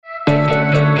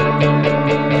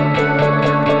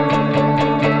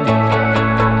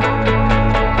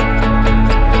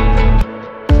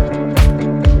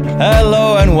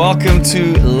welcome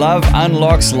to Love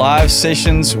Unlocks live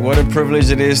sessions. What a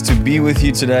privilege it is to be with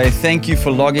you today. Thank you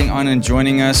for logging on and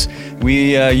joining us.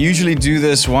 We usually do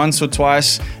this once or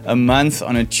twice a month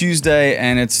on a Tuesday,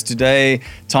 and it's today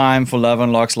time for Love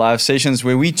Unlocks live sessions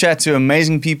where we chat to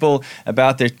amazing people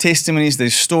about their testimonies, their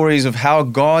stories of how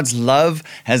God's love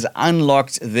has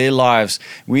unlocked their lives.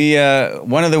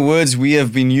 One of the words we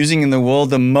have been using in the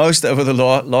world the most over the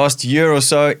last year or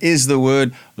so is the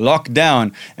word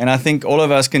lockdown, and I think all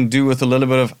of us can do with a little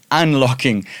bit of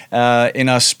unlocking in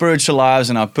our spiritual lives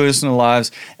and our personal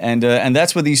lives, and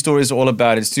that's what these stories are all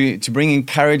about. It's to bring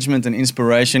encouragement and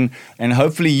inspiration, and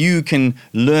hopefully you can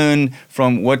learn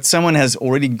from what someone has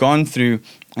already gone through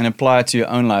and apply it to your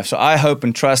own life. So I hope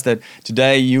and trust that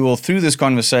today you will, through this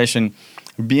conversation,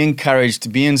 be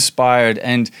encouraged, be inspired,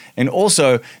 and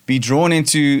also be drawn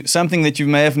into something that you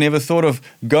may have never thought of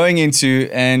going into,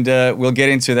 and we'll get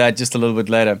into that just a little bit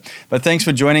later. But thanks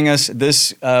for joining us.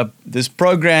 This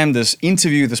program, this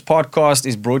interview, this podcast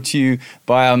is brought to you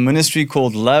by our ministry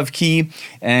called Love Key,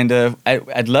 and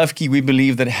at Love Key we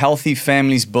believe that healthy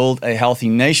families build a healthy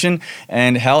nation,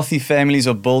 and healthy families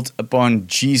are built upon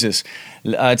Jesus.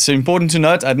 It's important to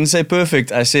note, I didn't say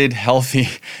perfect, I said healthy.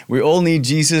 We all need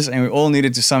Jesus, and we all need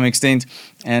it to some extent,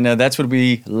 and that's what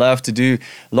we love to do.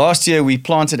 Last year we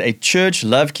planted a church.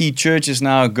 Love Key Church is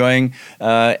now going,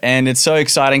 and it's so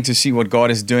exciting to see what God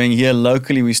is doing here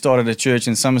locally. We started a church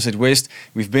in Somerset West.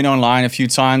 We've been online a few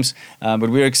times,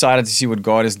 but we're excited to see what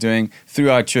God is doing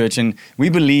through our church, and we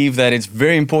believe that it's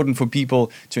very important for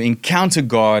people to encounter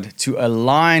God, to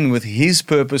align with His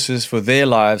purposes for their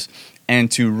lives, and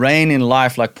to reign in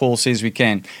life like Paul says we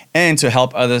can, and to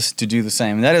help others to do the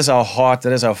same. And that is our heart,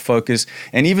 that is our focus.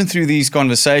 And even through these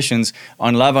conversations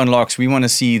on Love Unlocks, we want to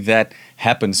see that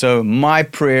happen. So my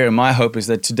prayer and my hope is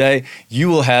that today you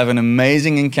will have an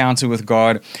amazing encounter with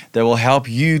God that will help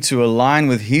you to align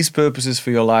with His purposes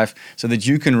for your life so that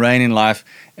you can reign in life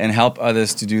and help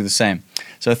others to do the same.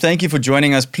 So thank you for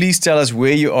joining us. Please tell us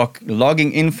where you are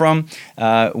logging in from,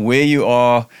 where you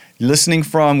are listening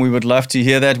from. We would love to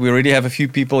hear that. We already have a few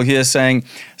people here saying,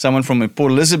 someone from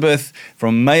Port Elizabeth,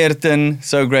 from Meyerton.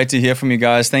 So great to hear from you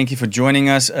guys. Thank you for joining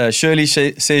us. Shirley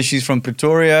says she's from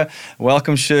Pretoria.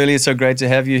 Welcome, Shirley. It's so great to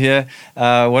have you here.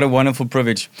 What a wonderful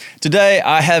privilege. Today,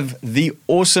 I have the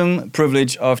awesome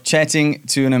privilege of chatting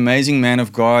to an amazing man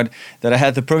of God that I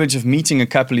had the privilege of meeting a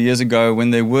couple of years ago when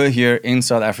they were here in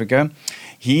South Africa.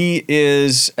 He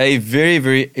is a very,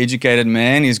 very educated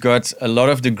man. He's got a lot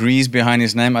of degrees behind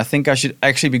his name. I think I should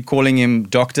actually be calling him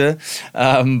doctor,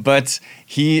 but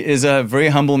he is a very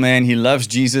humble man. He loves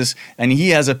Jesus, and he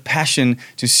has a passion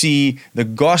to see the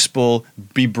gospel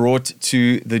be brought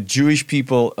to the Jewish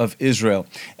people of Israel.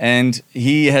 And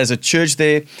he has a church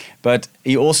there, but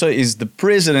he also is the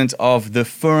president of the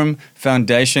Firm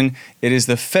Foundation. It is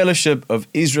the Fellowship of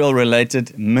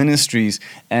Israel-related ministries,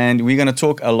 and we're going to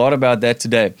talk a lot about that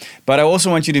today. But I also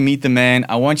want you to meet the man.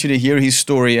 I want you to hear his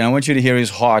story, and I want you to hear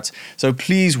his heart. So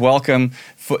please welcome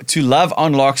to Love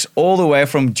Unlocks all the way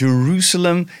from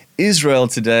Jerusalem, Israel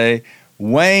today,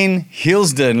 Wayne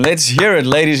Hilsden. Let's hear it,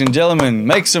 ladies and gentlemen.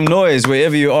 Make some noise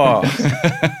wherever you are.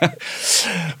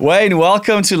 Wayne,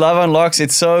 welcome to Love Unlocks.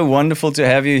 It's so wonderful to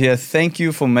have you here. Thank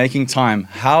you for making time.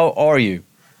 How are you?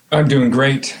 I'm doing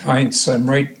great, Heinz. I'm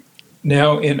right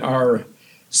now in our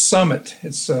summit.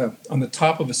 It's on the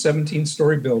top of a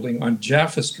 17-story building on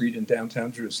Jaffa Street in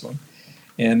downtown Jerusalem.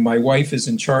 And my wife is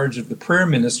in charge of the prayer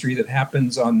ministry that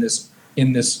happens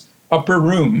in this upper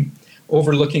room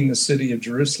overlooking the city of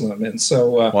Jerusalem. And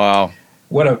so, wow,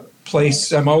 what a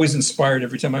place. I'm always inspired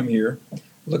every time I'm here,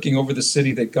 looking over the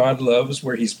city that God loves,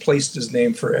 where He's placed His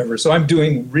name forever. So I'm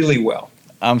doing really well.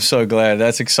 I'm so glad.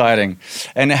 That's exciting.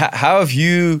 And how have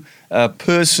you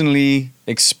personally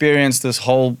experienced this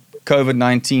whole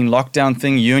COVID-19 lockdown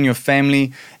thing, you and your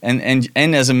family, and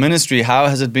as a ministry, how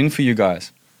has it been for you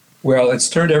guys? Well, it's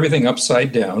turned everything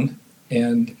upside down,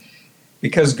 and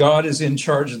because God is in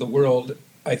charge of the world,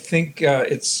 I think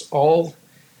it's all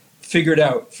figured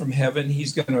out from heaven.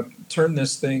 He's going to turn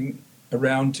this thing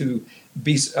around to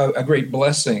be a great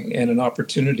blessing and an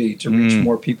opportunity to reach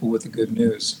more people with the good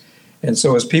news. And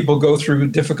so as people go through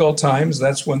difficult times,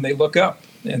 that's when they look up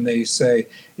and they say,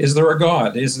 is there a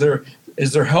God? Is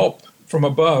there help from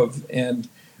above? And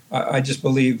I just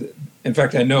believe, in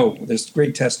fact, I know there's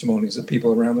great testimonies of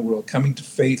people around the world coming to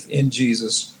faith in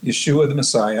Jesus, Yeshua the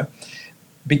Messiah,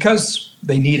 because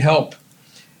they need help.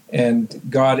 And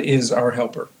God is our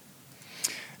helper.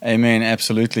 Amen.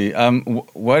 Absolutely.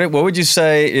 What would you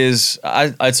say is, I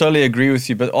totally agree with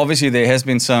you, but obviously there has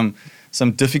been some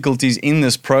some difficulties in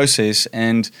this process.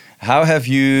 And how have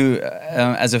you,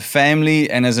 as a family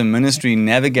and as a ministry,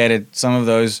 navigated some of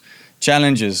those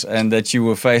challenges and that you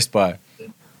were faced by?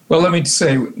 Well, let me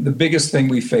say the biggest thing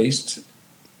we faced,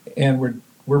 and we're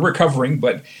recovering,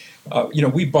 but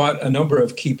we bought a number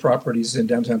of key properties in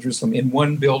downtown Jerusalem in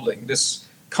one building. This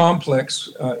complex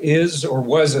is, or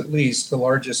was at least, the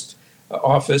largest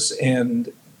office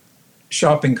and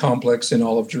shopping complex in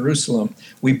all of Jerusalem.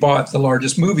 We bought the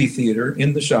largest movie theater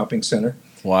in the shopping center.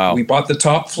 Wow. We bought the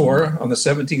top floor on the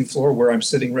 17th floor where I'm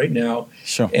sitting right now.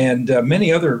 Sure. And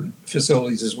many other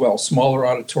facilities as well, smaller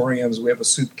auditoriums. We have a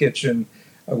soup kitchen.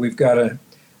 We've got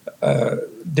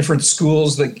different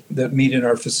schools that meet in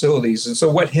our facilities. And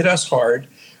so what hit us hard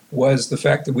was the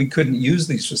fact that we couldn't use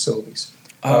these facilities.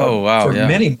 Oh, wow. For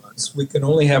many months, we could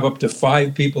only have up to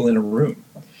 5 people in a room.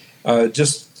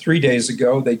 Just 3 days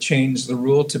ago, they changed the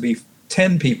rule to be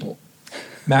 10 people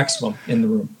maximum in the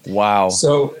room. Wow.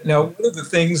 So now one of the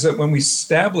things that when we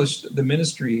established the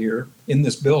ministry here in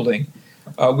this building,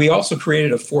 we also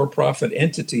created a for-profit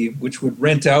entity which would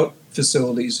rent out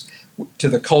facilities to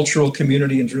the cultural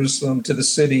community in Jerusalem, to the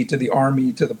city, to the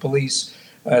army, to the police,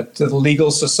 to the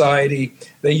legal society.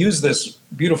 They use this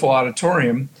beautiful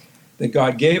auditorium that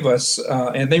God gave us,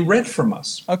 and they rent from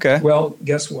us. Okay. Well,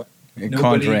 guess what?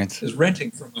 Nobody can't rent. is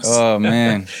renting from us. Oh,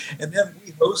 man. And then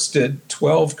we hosted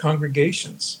 12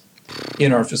 congregations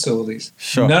in our facilities.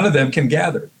 Sure. None of them can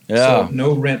gather. Yeah. So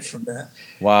no rent from that.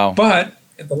 Wow. But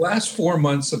in the last 4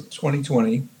 months of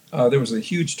 2020, there was a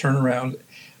huge turnaround.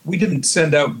 We didn't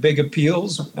send out big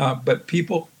appeals, but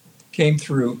people came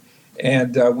through,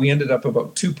 and we ended up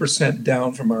about 2%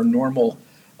 down from our normal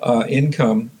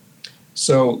income.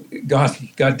 So God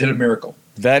did a miracle.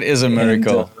 That is a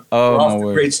miracle. And, oh, we're my off to a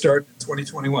word. great start in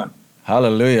 2021.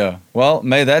 Hallelujah. Well,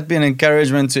 may that be an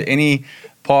encouragement to any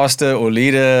pastor or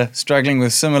leader struggling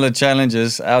with similar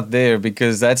challenges out there,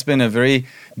 because that's been a very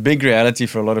big reality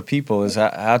for a lot of people, is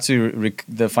how to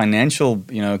the financial,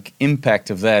 impact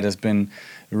of that has been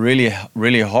really,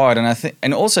 really hard. And I think,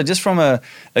 and also just from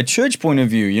a church point of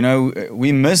view,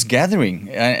 we miss gathering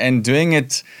and doing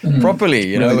it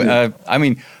properly. I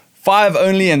mean, 5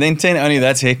 only and then 10 only,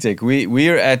 that's hectic.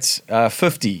 We're at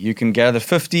 50. You can gather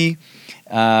 50.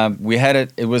 We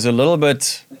had it was a little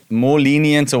bit more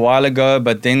lenient a while ago,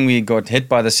 but then we got hit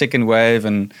by the second wave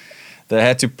and they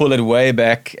had to pull it way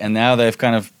back, and now they've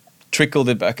kind of trickled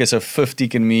it back so 50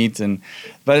 can meet.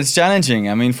 But it's challenging.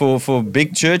 I mean, for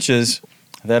big churches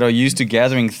that are used to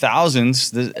gathering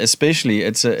thousands, especially,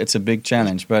 it's a big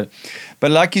challenge. But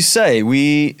like you say,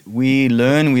 we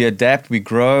learn, we adapt, we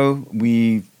grow,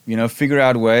 we figure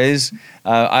out ways.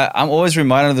 I'm always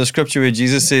reminded of the scripture where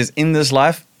Jesus says, "In this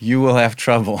life, you will have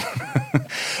trouble."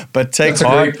 But take That's a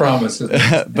heart. great promise.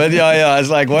 But yeah, it's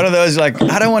like one of those, like,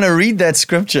 I don't want to read that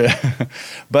scripture.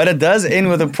 But it does end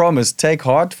with a promise. Take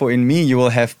heart, for in me you will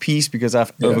have peace, because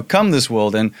I've overcome this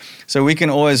world. And so we can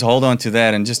always hold on to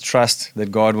that and just trust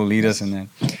that God will lead us in that.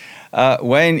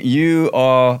 Wayne, you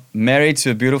are married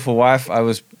to a beautiful wife.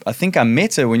 I think I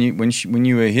met her when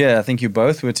you were here. I think you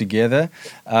both were together.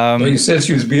 Well, you said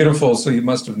she was beautiful, so you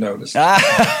must have noticed.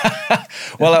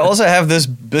 Well, I also have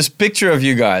this picture of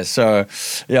you guys. So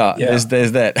yeah.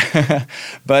 There's that.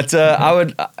 But I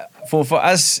would, for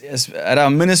us at our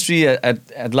ministry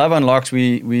at Love Unlocked,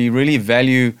 we really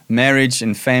value marriage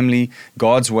and family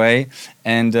God's way.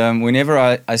 And whenever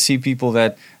I see people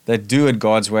that do it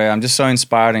God's way, I'm just so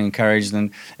inspired and encouraged,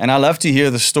 and I love to hear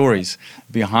the stories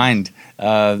behind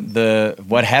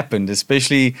what happened,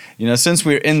 especially since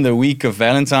we're in the week of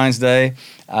Valentine's Day.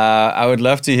 I would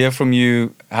love to hear from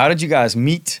you. How did you guys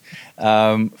meet?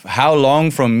 How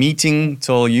long from meeting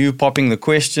till you popping the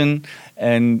question,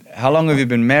 and how long have you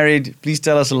been married? Please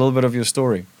tell us a little bit of your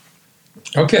story.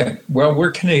 Okay, well,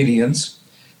 we're Canadians.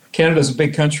 Canada's a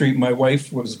big country. My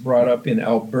wife was brought up in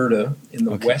Alberta, in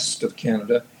the west of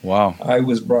Canada. Wow. I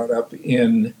was brought up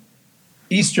in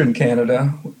eastern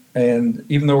Canada, and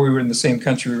even though we were in the same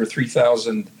country, we were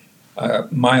 3,000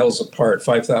 miles apart,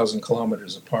 5,000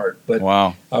 kilometers apart. But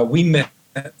wow. We met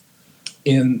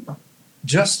in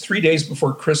just 3 days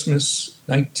before Christmas,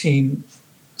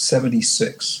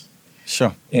 1976.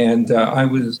 Sure. And I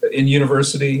was in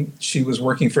university. She was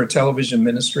working for a television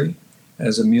ministry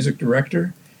as a music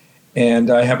director. And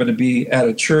I happened to be at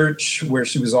a church where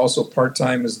she was also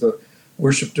part-time as the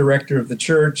worship director of the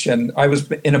church. And I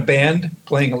was in a band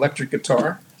playing electric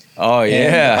guitar. Oh,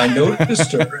 yeah. And I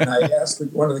noticed her, and I asked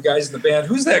one of the guys in the band,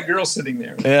 "Who's that girl sitting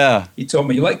there?" Yeah. He told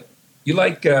me, you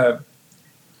like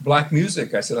black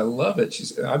music?" I said, "I love it." She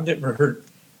said, "I've never heard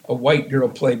a white girl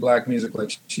play black music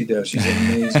like she does. She's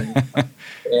amazing."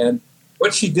 And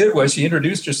what she did was she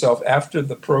introduced herself after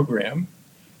the program,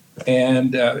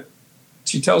 and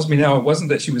she tells me now it wasn't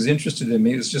that she was interested in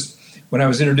me. It was just when I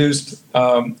was introduced,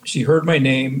 she heard my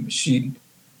name. She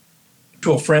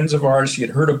told friends of ours. She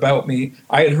had heard about me.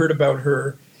 I had heard about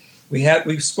her. We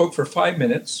spoke for 5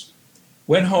 minutes,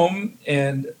 went home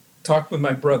and talked with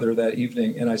my brother that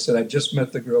evening, and I said, I just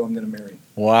met the girl I'm going to marry.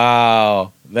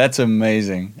 Wow, that's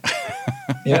amazing.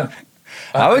 Yeah.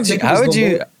 How would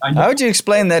you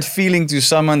explain that feeling to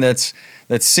someone that's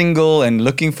single and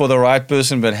looking for the right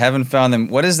person but haven't found them?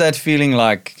 What is that feeling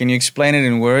like? Can you explain it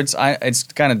in words? It's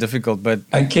kind of difficult, but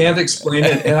I can't explain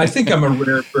it, and I think I'm a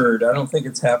rare bird. I don't think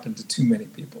it's happened to too many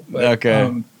people. But,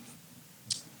 okay.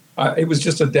 It was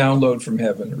just a download from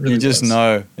heaven. It really you just was.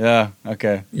 know. Yeah.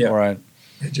 Okay. Yeah. All right.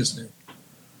 I just knew.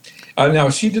 Now,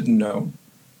 she didn't know.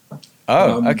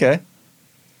 Oh, okay.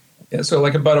 Yeah, so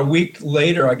like about a week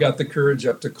later, I got the courage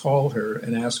up to call her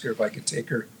and ask her if I could take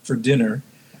her for dinner.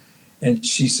 And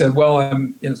she said, well,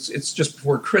 it's just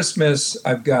before Christmas.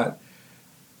 I've got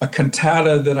a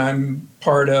cantata that I'm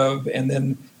part of. And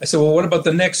then I said, well, what about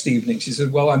the next evening? She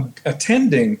said, well, I'm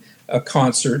attending a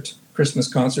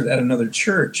Christmas concert at another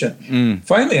church. And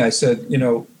finally I said,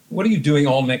 what are you doing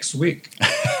all next week?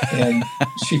 And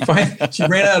she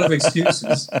ran out of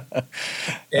excuses.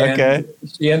 And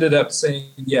she ended up saying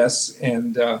yes.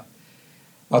 And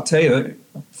I'll tell you,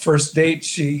 first date,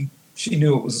 she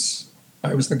knew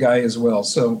I was the guy as well.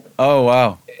 So. Oh,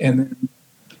 wow. And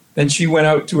then she went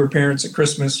out to her parents at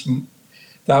Christmas,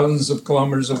 thousands of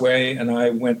kilometers away, and I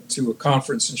went to a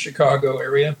conference in Chicago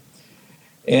area.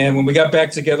 And when we got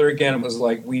back together again, it was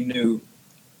like we knew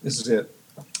this is it.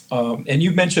 And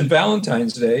you mentioned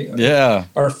Valentine's Day. Yeah.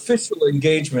 Our official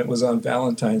engagement was on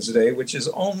Valentine's Day, which is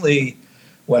only,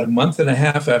 a month and a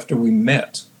half after we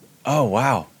met. Oh,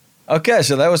 wow. Okay,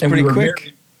 so that was pretty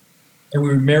quick. And we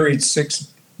were married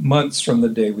 6 months from the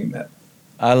day we met.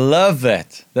 I love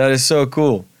that. That is so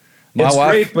cool. It's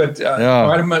great, but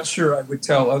I'm not sure I would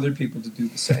tell other people to do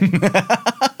the same.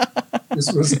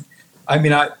 This was, I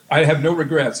have no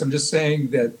regrets. I'm just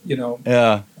saying that,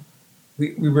 Yeah.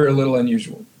 We were a little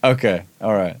unusual. Okay,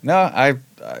 all right. No,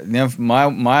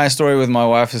 my story with my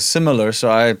wife is similar.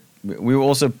 So we were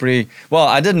also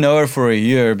I didn't know her for a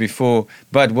year before,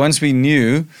 but once we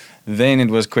knew, then it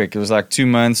was quick. It was like 2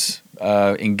 months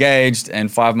engaged,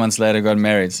 and 5 months later got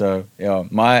married. So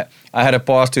I had a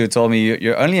pastor who told me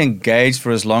you're only engaged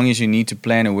for as long as you need to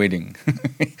plan a wedding.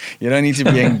 You don't need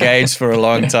to be engaged for a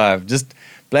long time. Just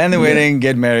plan the wedding,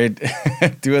 get married,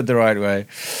 do it the right way.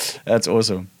 That's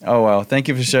awesome. Oh, wow. Thank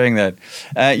you for sharing that.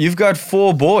 You've got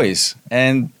 4 boys,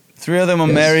 and 3 of them are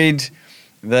married.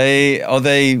 Are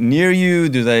they near you?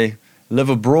 Do they live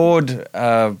abroad?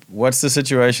 What's the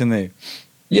situation there?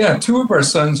 Yeah, 2 of our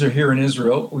sons are here in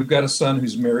Israel. We've got a son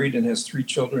who's married and has 3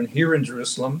 children here in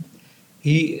Jerusalem.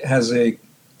 He has a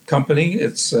company.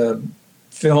 It's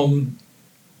film,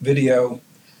 video,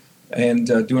 and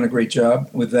doing a great job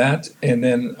with that. And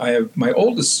then I have my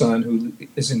oldest son who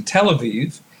is in Tel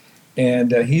Aviv,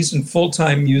 and he's in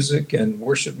full-time music and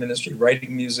worship ministry,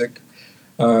 writing music,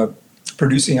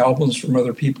 producing albums for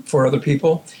other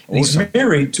people. And he's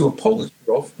married to a Polish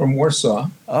girl from Warsaw.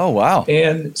 Oh, wow.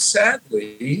 And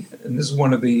sadly, and this is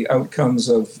one of the outcomes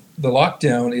of the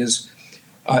lockdown, is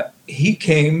he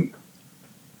came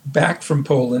back from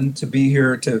Poland to be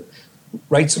here to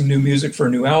write some new music for a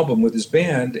new album with his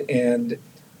band, and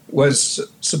was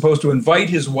supposed to invite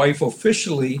his wife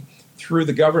officially through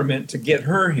the government to get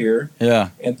her here. Yeah.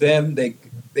 And then they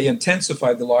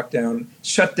intensified the lockdown,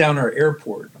 shut down our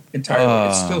airport entirely.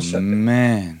 It's still shut down.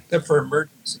 Man. Except for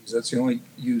emergencies. That's the only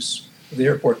use of the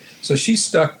airport. So she's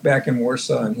stuck back in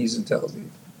Warsaw and he's in Tel Aviv.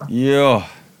 Yeah.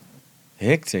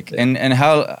 Hectic. And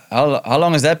how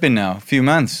long has that been now? A few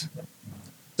months?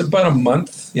 It's about a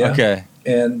month, yeah. Okay.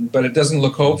 But it doesn't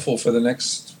look hopeful for the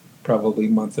next probably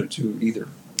month or 2 either.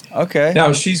 Okay.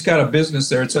 Now she's got a business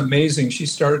there. It's amazing. She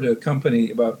started a company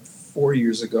about 4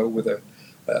 years ago with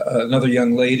another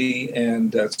young lady,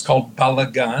 and it's called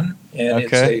Balagan, and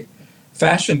it's a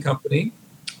fashion company,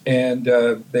 and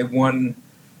they won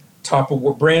top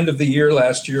of brand of the year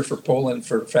last year for Poland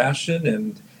for fashion,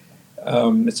 and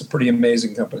it's a pretty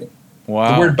amazing company.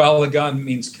 Wow. The word Balagan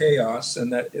means chaos,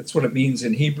 and it's what it means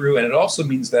in Hebrew, and it also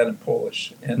means that in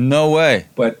Polish. And, no way.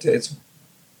 But it's,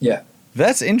 yeah.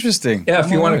 That's interesting. Yeah, if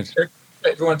you want to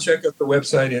check out the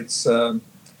website, it's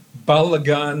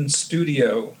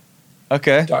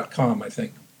balaganstudio.com, I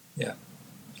think. Yeah.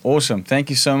 Awesome. Thank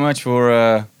you so much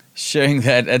for sharing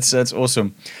that. That's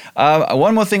awesome.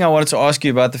 One more thing I wanted to ask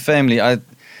you about the family. I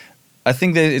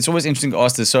think that it's always interesting to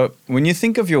ask this. So when you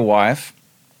think of your wife,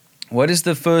 what is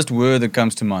the first word that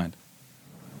comes to mind?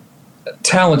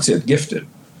 talented, gifted.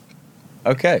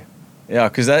 Okay. Yeah,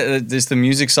 because there's the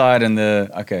music side and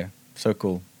okay, so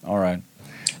cool. All right.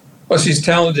 Well, she's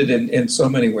talented in so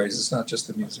many ways. It's not just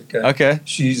the music. Okay.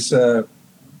 She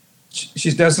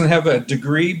doesn't have a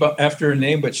degree after her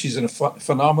name, but she's a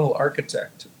phenomenal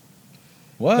architect.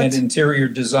 What? And interior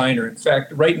designer. In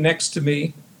fact, right next to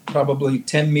me, probably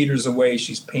 10 meters away,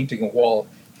 she's painting a wall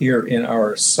here in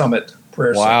our Summit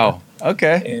Prayer Center. Wow.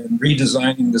 Okay. And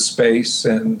redesigning the space.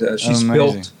 And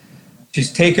Amazing.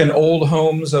 she's taken old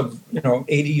homes of,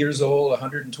 80 years old,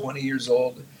 120 years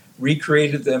old,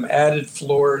 recreated them, added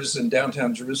floors in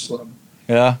downtown Jerusalem.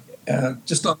 Yeah.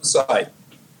 Just on the side.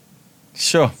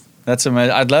 Sure. That's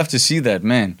amazing. I'd love to see that,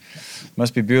 man.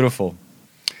 Must be beautiful.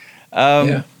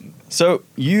 Yeah. So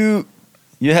you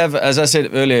have, as I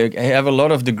said earlier, you have a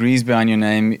lot of degrees behind your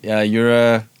name. You're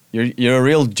a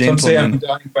real gentleman. Some say I'm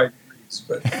dying by degrees,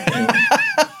 but anyway.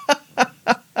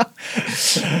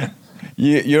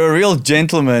 You're a real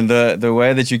gentleman, the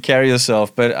way that you carry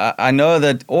yourself. But I know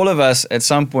that all of us, at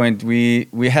some point, we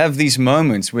have these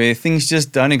moments where things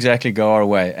just don't exactly go our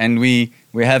way, and we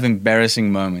have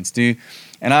embarrassing moments.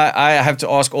 And I have to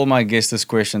ask all my guests this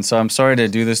question, so I'm sorry to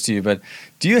do this to you, but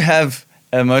do you have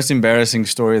a most embarrassing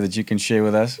story that you can share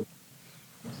with us?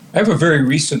 I have a very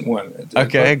recent one.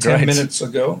 Okay, about 10 great. minutes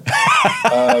ago.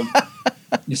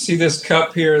 You see this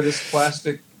cup here, this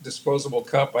plastic disposable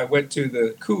cup? I went to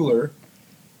the cooler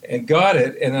and got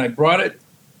it, and I brought it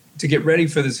to get ready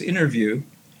for this interview.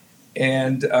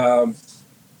 And I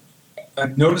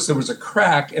noticed there was a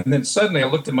crack, and then suddenly I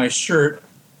looked at my shirt.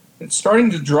 It's starting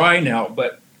to dry now,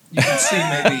 but you can see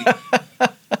maybe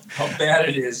how bad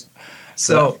it is.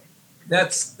 So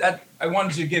that's that. I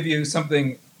wanted to give you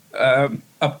something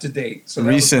up to date. So that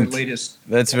recent. was my latest.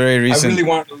 That's very recent. I really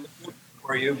wanted to look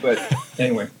for you, but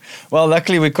anyway. Well,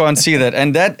 luckily we can't see that,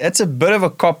 and that's a bit of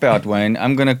a cop out, Wayne.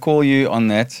 I'm going to call you on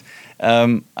that.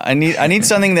 I need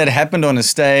something that happened on a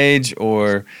stage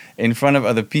or in front of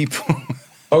other people.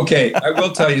 Okay, I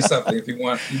will tell you something if you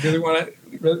want. You really want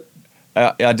to?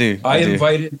 I do. I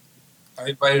invited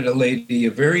a lady,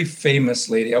 a very famous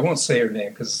lady. I won't say her name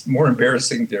because it's more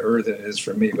embarrassing to her than it is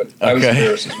for me, but I was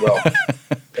embarrassed as well.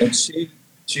 And she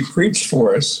preached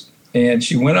for us, and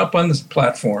she went up on this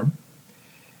platform,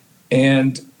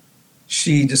 and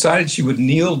she decided she would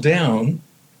kneel down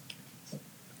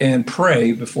and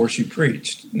pray before she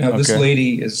preached. Now, this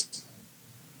lady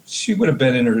she would have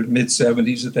been in her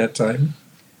mid-70s at that time.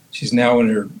 She's now in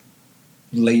her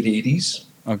late 80s.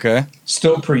 Okay.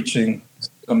 Still preaching.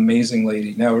 Amazing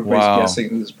lady. Now everybody's guessing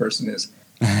who this person is.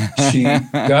 She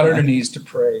got on her knees to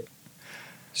pray.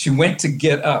 She went to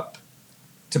get up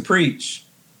to preach,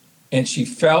 and she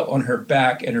fell on her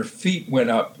back, and her feet went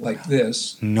up like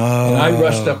this. No. And I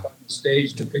rushed up on the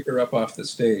stage to pick her up off the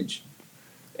stage.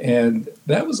 And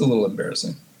that was a little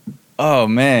embarrassing. Oh,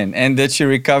 man. And did she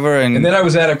recover? And then I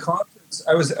was at a conference.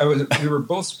 We were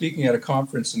both speaking at a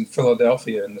conference in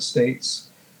Philadelphia in the States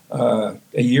a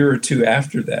year or two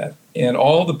after that. And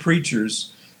all the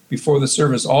preachers before the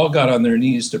service all got on their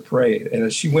knees to pray. And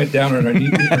as she went down on her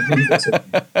knees, I said,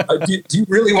 do you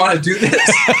really want to do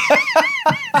this?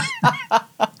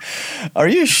 Are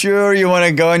you sure you want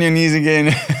to go on your knees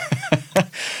again?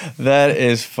 That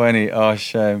is funny. Oh,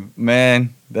 shame.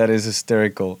 Man, that is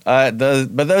hysterical. But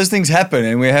those things happen,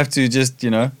 and we have to just,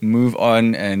 move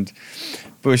on and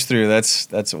push through.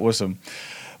 That's awesome.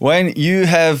 Wayne, you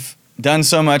have done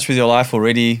so much with your life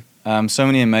already. So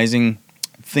many amazing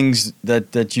things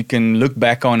that you can look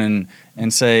back on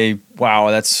and say,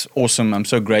 wow, that's awesome. I'm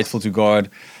so grateful to God.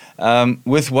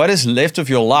 With what is left of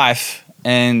your life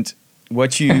and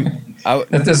what you...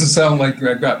 That doesn't sound like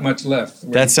I got much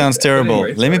left. That sounds terrible.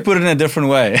 Anyway, let me put it in a different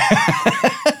way.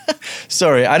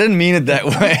 Sorry, I didn't mean it that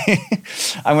way.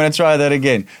 I'm going to try that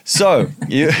again. So,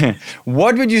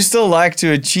 what would you still like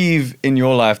to achieve in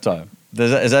your lifetime?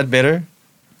 Is that better?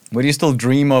 What do you still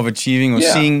dream of achieving or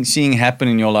seeing happen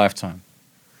in your lifetime?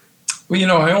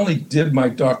 Well, I only did my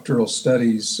doctoral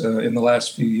studies in the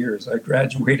last few years. I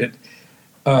graduated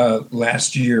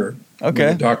last year with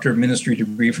a Doctor of Ministry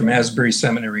degree from Asbury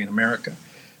Seminary in America.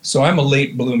 So I'm a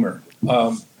late bloomer.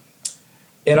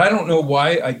 And I don't know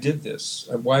why I did this.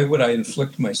 Why would I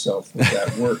inflict myself with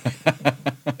that work?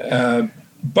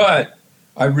 But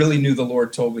I really knew the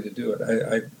Lord told me to do it.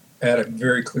 I had a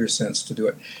very clear sense to do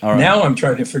it. Right. Now I'm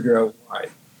trying to figure out why.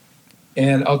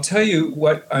 And I'll tell you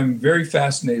what I'm very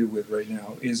fascinated with right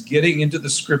now is getting into the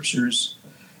scriptures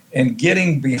and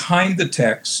getting behind the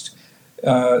text,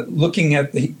 looking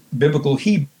at the biblical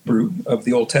Hebrew of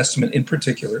the Old Testament in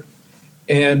particular,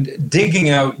 and digging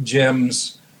out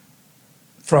gems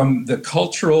from the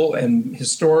cultural and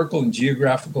historical and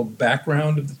geographical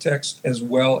background of the text, as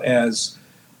well as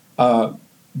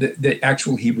the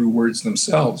actual Hebrew words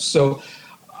themselves. So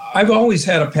I've always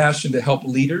had a passion to help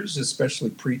leaders, especially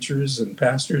preachers and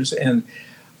pastors, and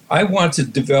I want to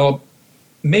develop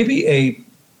maybe a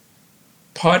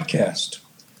podcast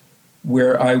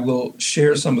where I will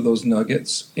share some of those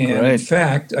nuggets. And Great. In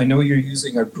fact, I know you're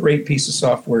using a great piece of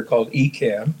software called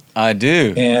Ecamm. I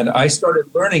do. And I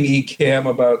started learning Ecamm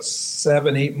about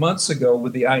 7-8 months ago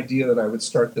with the idea that I would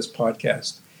start this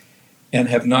podcast, and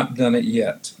have not done it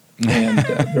yet. And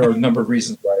there are a number of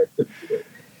reasons why I couldn't do it.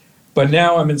 But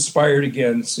now I'm inspired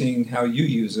again, seeing how you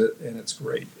use it, and it's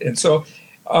great. And so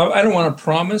I don't want to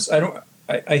promise.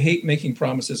 I hate making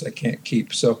promises I can't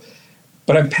keep. So,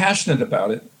 but I'm passionate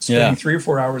about it. Spending 3 or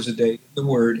 4 hours a day in the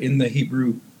Word, in the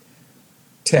Hebrew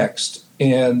text.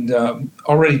 And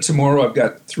already tomorrow, I've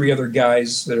got 3 other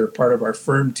guys that are part of our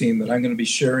firm team that I'm going to be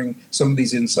sharing some of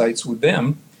these insights with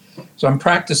them. So I'm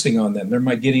practicing on them. They're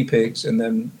my guinea pigs. And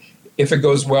then if it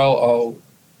goes well, I'll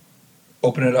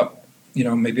open it up,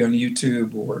 maybe on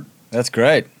YouTube or That's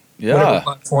great. Yeah. whatever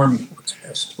platform works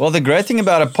best. Well, the great thing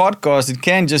about a podcast, it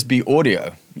can just be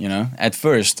audio, at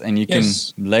first, and you can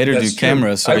Yes, later do that's true.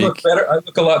 camera. So I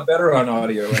look a lot better on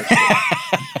audio.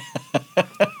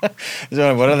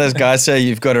 So what do those guys say?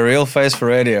 You've got a real face for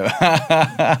radio.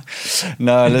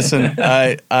 No, listen,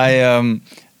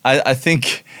 I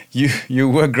think you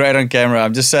work great on camera.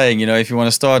 I'm just saying, if you want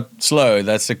to start slow,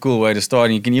 that's a cool way to start.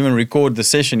 And you can even record the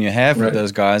session you have with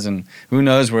those guys, and who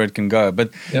knows where it can go.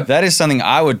 But that is something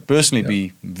I would personally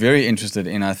be very interested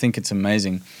in. I think it's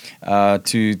amazing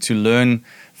to learn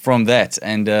from that.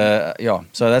 And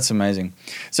so that's amazing.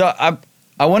 So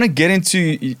I want to get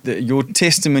into your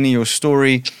testimony, your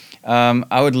story.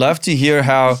 I would love to hear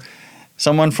how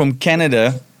someone from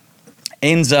Canada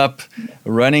ends up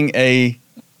running a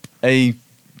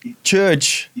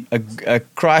church, a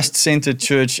Christ-centered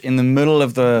church in the middle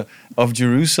of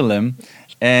Jerusalem,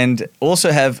 and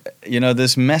also have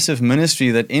this massive ministry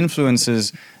that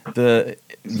influences the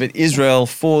Israel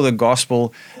for the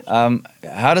gospel.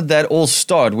 How did that all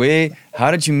start?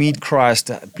 How did you meet Christ?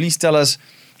 Please tell us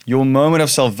your moment of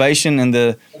salvation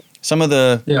and some of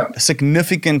the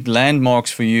significant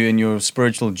landmarks for you in your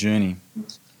spiritual journey.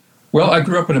 Well, I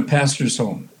grew up in a pastor's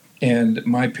home, and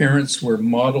my parents were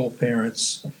model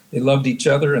parents. They loved each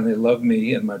other, and they loved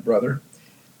me and my brother.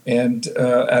 And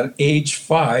at age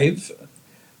 5,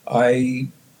 I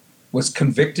was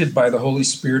convicted by the Holy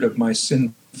Spirit of my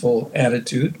sinful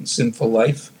attitude and sinful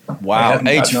life. Wow, I hadn't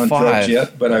age gotten on 5 drugs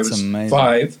yet, but That's I was amazing.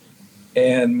 5.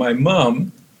 And my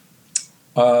mom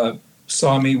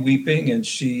saw me weeping, and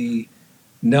she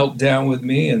knelt down with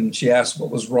me, and she asked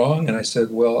what was wrong. And I said,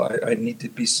 well, I need to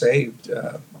be saved.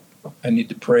 I need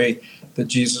to pray that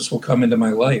Jesus will come into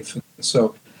my life.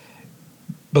 So,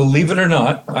 believe it or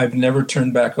not, I've never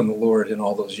turned back on the Lord in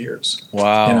all those years.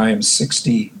 Wow. And I am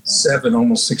 67,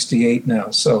 almost 68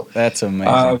 now. So That's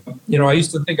amazing. I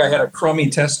used to think I had a crummy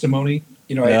testimony.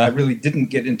 I really didn't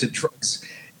get into drugs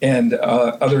and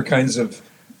other kinds of,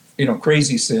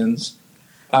 crazy sins.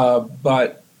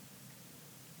 But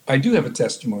I do have a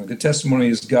testimony. The testimony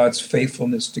is God's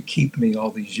faithfulness to keep me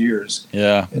all these years.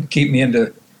 Yeah. And keep me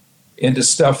into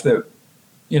stuff that,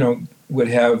 would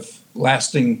have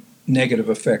lasting negative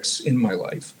effects in my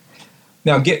life.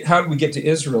 Now, how did we get to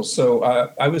Israel? So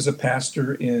I was a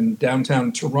pastor in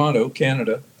downtown Toronto,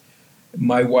 Canada.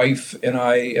 My wife and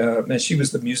I, and she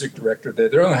was the music director there.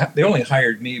 They only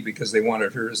hired me because they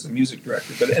wanted her as the music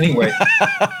director. But anyway,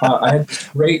 I had this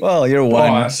great you're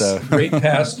boss, one, so. great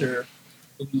pastor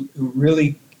who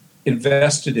really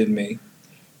invested in me,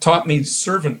 taught me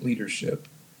servant leadership,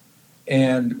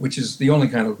 and which is the only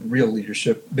kind of real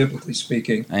leadership, biblically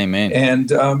speaking. Amen.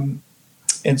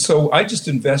 And so I just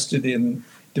invested in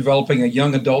developing a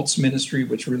young adults ministry,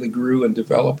 which really grew and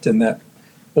developed. And that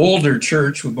older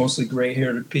church with mostly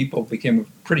gray-haired people became a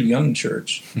pretty young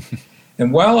church.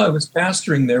 And while I was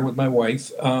pastoring there with my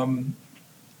wife,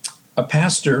 a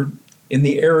pastor in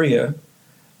the area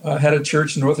had a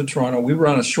church north of Toronto. We were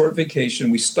on a short vacation.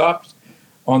 We stopped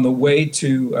on the way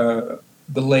to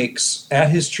the lakes at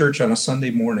his church on a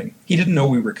Sunday morning. He didn't know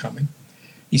we were coming.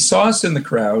 He saw us in the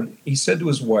crowd. He said to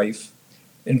his wife,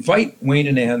 invite Wayne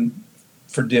and Ann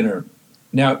for dinner.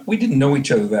 Now, we didn't know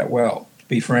each other that well, to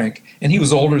be frank, and he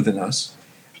was older than us.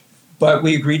 But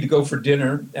we agreed to go for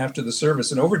dinner after the service.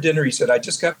 And over dinner, he said, I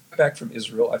just got back from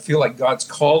Israel. I feel like God's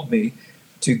called me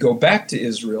to go back to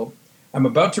Israel. I'm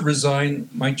about to resign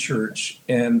my church,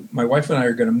 and my wife and I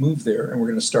are going to move there, and we're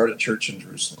going to start a church in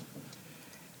Jerusalem.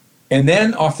 And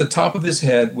then off the top of his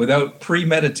head, without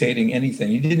premeditating anything,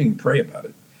 he didn't even pray about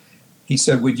it, he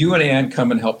said, would you and Ann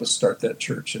come and help us start that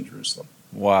church in Jerusalem?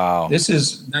 Wow. This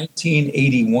is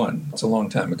 1981. It's a long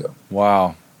time ago.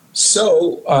 Wow.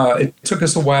 So it took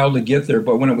us a while to get there,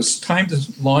 but when it was time to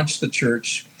launch the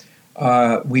church,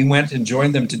 we went and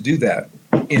joined them to do that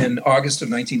in August of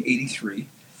 1983.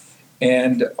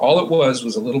 And all it was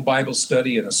a little Bible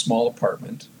study in a small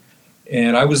apartment.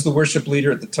 And I was the worship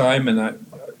leader at the time, and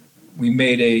we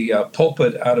made a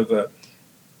pulpit out of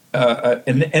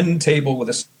an end table with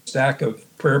a stack of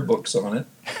prayer books on it.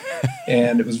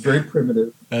 And it was very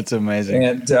primitive. That's amazing.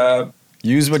 And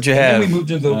use what you have. Then we moved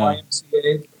into the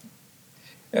YMCA,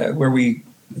 where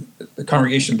the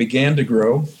congregation began to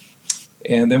grow.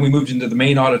 And then we moved into the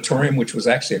main auditorium, which was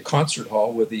actually a concert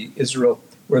hall where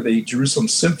the Jerusalem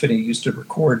Symphony used to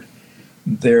record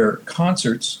their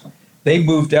concerts. They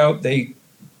moved out.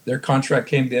 Their contract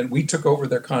came in. We took over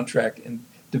their contract and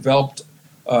developed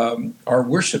our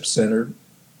worship center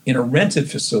in a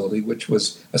rented facility, which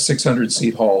was a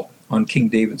 600-seat hall on King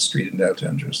David Street in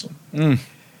downtown Jerusalem. Mm.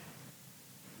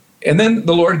 And then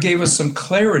the Lord gave us some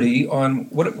clarity on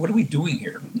what are we doing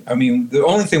here? I mean, the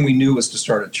only thing we knew was to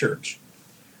start a church.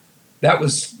 That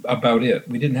was about it.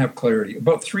 We didn't have clarity.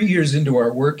 About 3 years into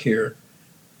our work here,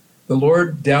 the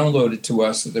Lord downloaded to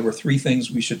us that there were three things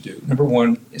we should do. Number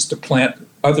one is to plant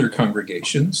other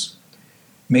congregations,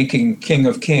 making King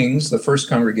of Kings, the first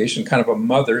congregation, kind of a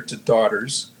mother to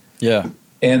daughters. Yeah.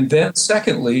 And then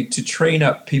secondly, to train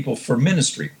up people for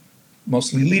ministry,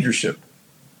 mostly leadership.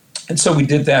 And so we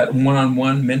did that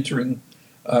one-on-one, mentoring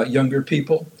younger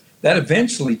people. That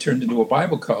eventually turned into a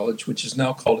Bible college, which is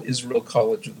now called Israel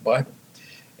College of the Bible.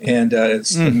 And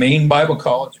it's the main Bible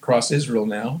college across Israel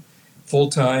now,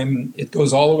 full-time. It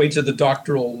goes all the way to the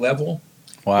doctoral level.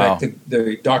 Wow.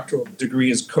 The doctoral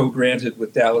degree is co-granted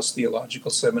with Dallas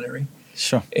Theological Seminary.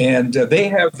 Sure. And they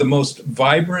have the most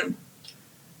vibrant,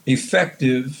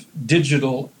 effective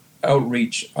digital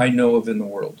outreach I know of in the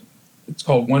world. It's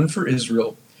called One for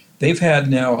Israel. They've had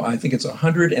now, I think it's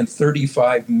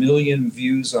 135 million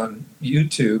views on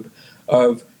YouTube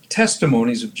of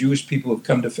testimonies of Jewish people who have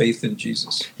come to faith in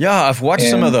Jesus. Yeah, I've watched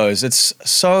some of those. It's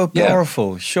so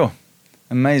powerful. Yeah. Sure.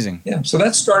 Amazing. Yeah, so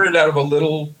that started out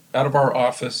of our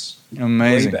office.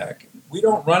 Amazing. Way back. We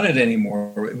don't run it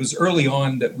anymore. It was early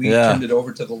on that we turned it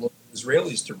over to the local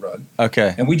Israelis to run.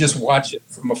 Okay. And we just watch it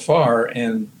from afar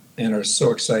and are so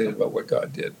excited about what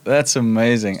God did. That's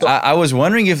amazing. So, I was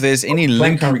wondering if there's any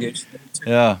link. Congregation.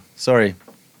 Yeah, sorry.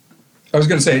 I was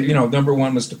going to say, number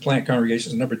one was to plant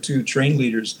congregations. Number two, train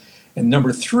leaders. And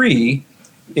number three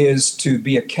is to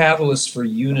be a catalyst for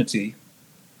unity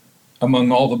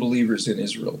among all the believers in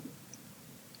Israel.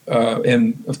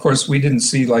 And of course, we didn't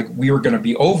see like we were going to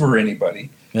be over anybody.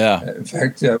 Yeah. In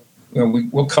fact,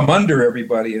 we'll come under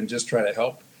everybody and just try to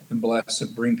help and bless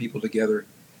and bring people together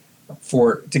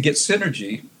to get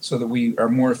synergy so that we are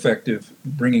more effective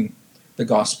bringing the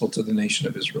gospel to the nation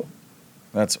of Israel.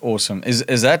 That's awesome.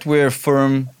 Is that where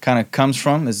Firm kind of comes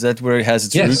from? Is that where it has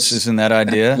its roots? Is in that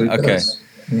idea? Okay.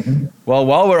 Mm-hmm. Well,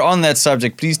 while we're on that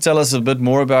subject, please tell us a bit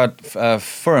more about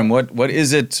Firm. What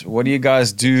is it? What do you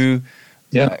guys do?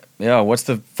 Yeah. What's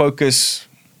the focus?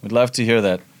 We'd love to hear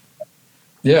that.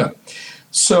 Yeah.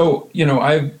 So,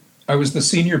 I was the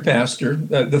senior pastor.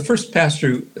 The first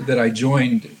pastor that I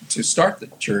joined to start the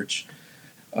church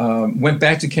went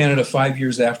back to Canada 5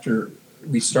 years after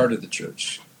we started the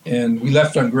church. And we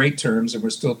left on great terms, and we're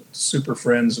still super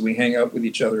friends. We hang out with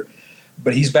each other.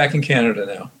 But he's back in Canada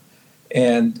now.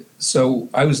 And so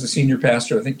I was the senior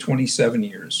pastor, I think, 27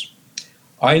 years.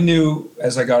 I knew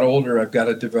as I got older, I've got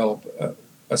to develop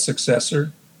a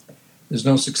successor. There's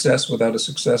no success without a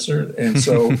successor. And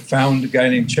so found a guy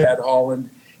named Chad Holland.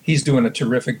 He's doing a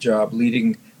terrific job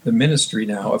leading the ministry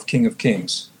now of King of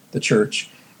Kings, the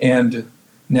church. And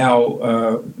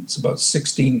now it's about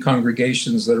 16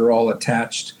 congregations that are all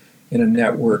attached in a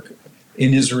network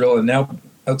in Israel and now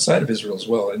outside of Israel as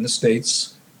well, in the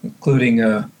States, including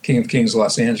King of Kings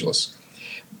Los Angeles.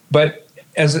 But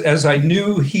as I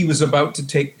knew he was about to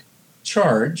take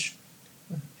charge,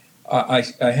 I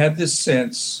had this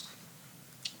sense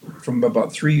from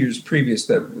about 3 years previous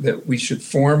that we should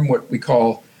form what we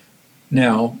call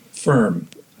now FIRM,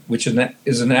 which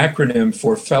is an acronym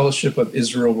for Fellowship of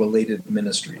Israel-Related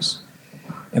Ministries.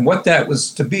 And what that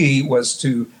was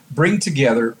to bring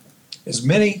together as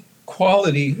many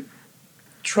quality,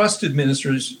 trusted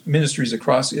ministries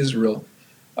across Israel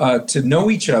to know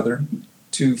each other,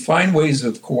 to find ways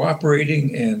of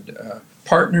cooperating and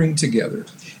partnering together,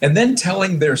 and then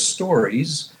telling their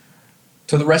stories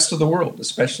to the rest of the world,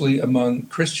 especially among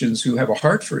Christians who have a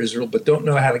heart for Israel but don't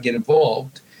know how to get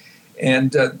involved.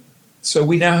 And so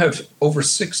we now have over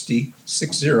 60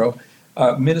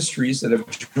 ministries that have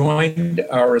joined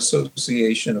our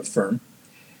association of firm.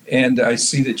 And I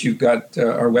see that you've got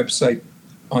our website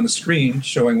on the screen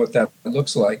showing what that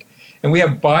looks like. And we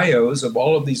have bios of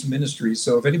all of these ministries.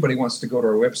 So if anybody wants to go to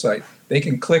our website, they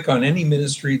can click on any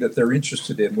ministry that they're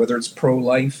interested in, whether it's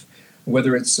pro-life,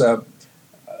 whether it's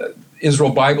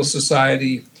Israel Bible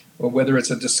Society, or whether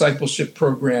it's a discipleship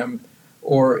program,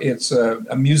 or it's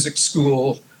a music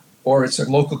school, or it's a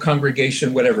local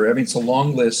congregation, whatever. I mean, it's a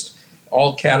long list,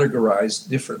 all categorized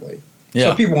differently. Yeah.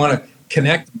 So if people want to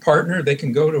connect and partner, they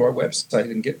can go to our website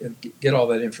and get all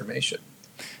that information.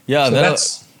 Yeah, so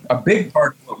that's a big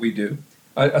part of what we do.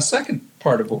 A second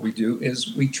part of what we do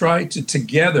is we try to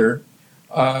together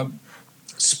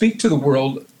speak to the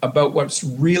world about what's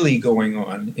really going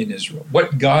on in Israel,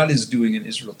 what God is doing in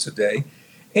Israel today,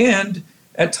 and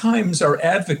at times are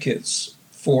advocates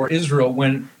for Israel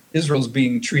when Israel's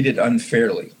being treated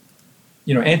unfairly.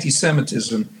 You know,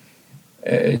 anti-Semitism,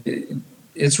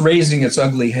 it's raising its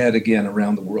ugly head again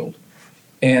around the world.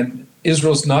 And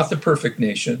Israel's not the perfect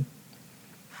nation.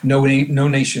 No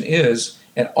nation is.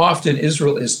 And often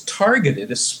Israel is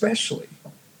targeted, especially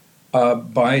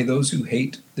by those who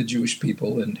hate the Jewish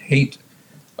people and hate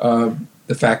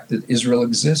the fact that Israel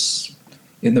exists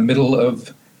in the middle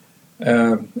of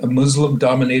a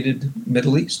Muslim-dominated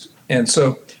Middle East. And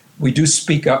so we do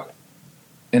speak up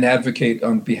and advocate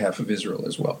on behalf of Israel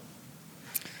as well.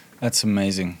 That's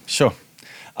amazing. Sure.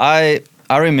 I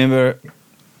remember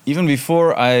even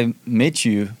before I met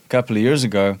you a couple of years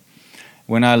ago,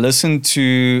 when I listened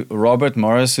to Robert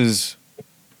Morris's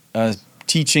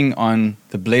teaching on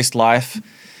the blessed life,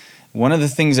 one of the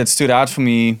things that stood out for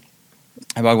me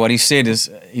about what he said is,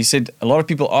 he said, a lot of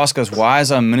people ask us, why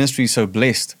is our ministry so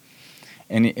blessed?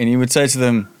 And he would say to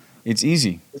them, it's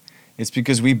easy. It's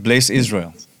because we bless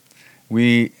Israel.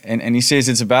 And he says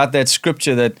it's about that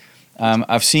scripture that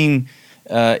I've seen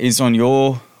is on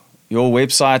your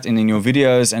website and in your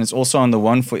videos, and it's also on the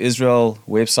One for Israel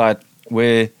website,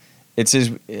 where it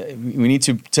says we need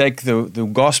to take the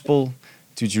gospel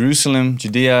to Jerusalem,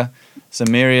 Judea,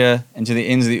 Samaria, and to the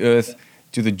ends of the earth,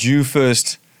 to the Jew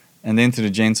first, and then to the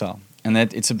Gentile. And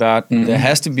that it's about, there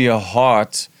has to be a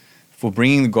heart for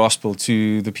bringing the gospel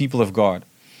to the people of God.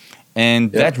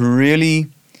 And that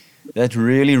really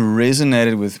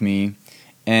resonated with me.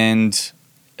 And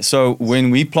so when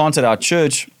we planted our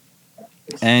church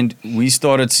and we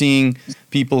started seeing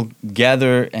people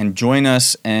gather and join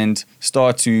us and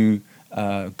start to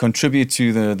contribute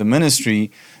to the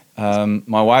ministry,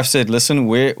 my wife said, listen,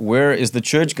 where is the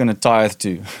church going to tithe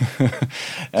to?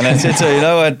 And I said to her, you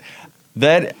know what,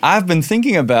 that I've been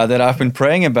thinking about that, I've been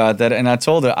praying about that, and I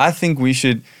told her, I think we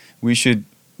should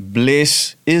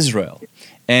bless Israel.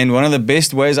 And one of the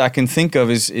best ways I can think of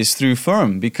is through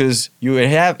Firm, because you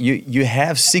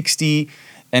have 60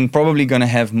 and probably going to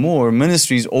have more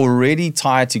ministries already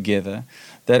tied together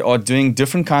that are doing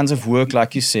different kinds of work,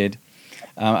 like you said.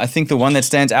 I think the one that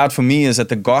stands out for me is that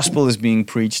the gospel is being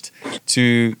preached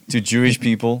to Jewish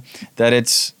people,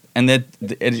 there's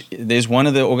one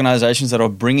of the organizations that are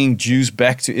bringing Jews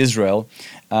back to Israel.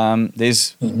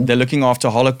 They're looking after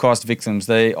Holocaust victims.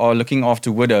 They are looking after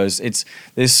widows.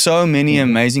 There's so many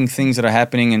amazing things that are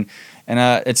happening, and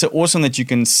it's awesome that you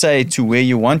can say to where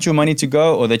you want your money to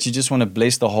go, or that you just want to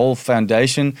bless the whole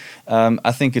foundation.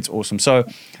 I think it's awesome. So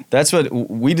that's what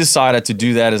we decided to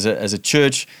do, that as a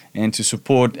church, and to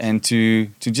support and to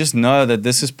just know that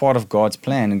this is part of God's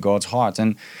plan and God's heart.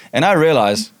 And I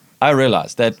realized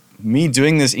that me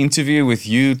doing this interview with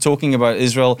you, talking about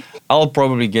Israel, I'll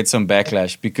probably get some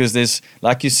backlash, because there's,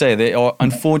 like you say, there are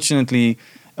unfortunately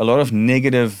a lot of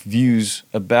negative views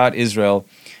about Israel.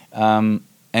 And,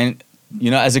 you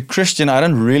know, as a Christian, I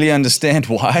don't really understand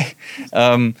why.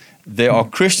 There are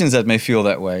Christians that may feel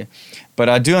that way, but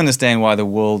I do understand why the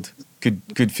world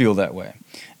could feel that way.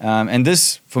 And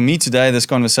this, for me today, this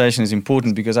conversation is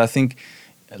important, because I think,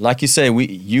 like you say,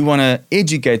 you want to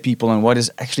educate people on what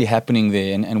is actually happening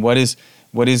there and what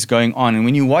is going on. And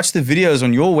when you watch the videos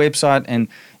on your website and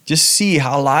just see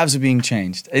how lives are being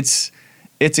changed, it's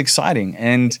exciting.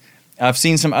 And I've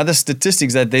seen some other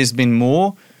statistics that there's been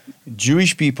more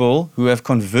Jewish people who have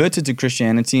converted to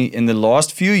Christianity in the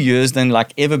last few years than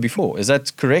like ever before. Is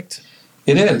that correct?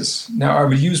 It is. Now, I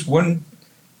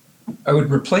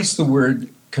would replace the word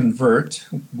convert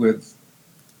with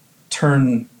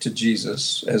turn to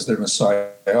Jesus as their Messiah.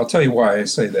 I'll tell you why I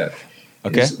say that.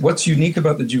 Okay. What's unique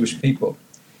about the Jewish people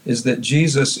is that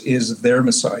Jesus is their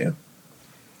Messiah.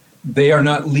 They are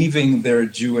not leaving their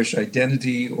Jewish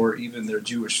identity or even their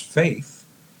Jewish faith.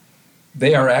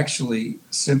 They are actually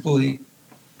simply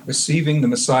receiving the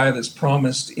Messiah that's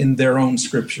promised in their own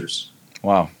scriptures.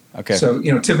 Wow. Okay. So,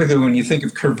 typically when you think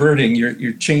of converting,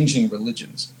 you're changing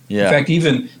religions. Yeah. In fact,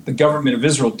 even the government of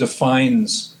Israel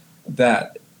defines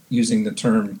that using the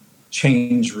term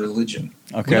change religion.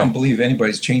 Okay. We don't believe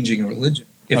anybody's changing a religion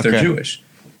if they're Jewish.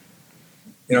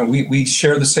 We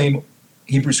share the same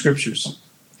Hebrew scriptures,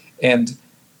 and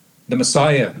the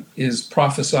Messiah is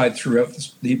prophesied throughout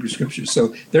the Hebrew scriptures.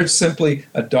 So they're simply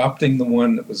adopting the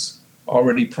one that was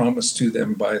already promised to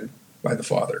them by the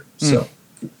Father. So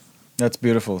that's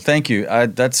beautiful. Thank you. I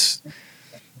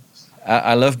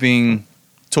love being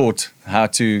taught how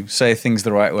to say things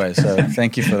the right way. So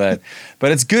thank you for that.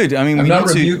 But it's good. I mean, I'm not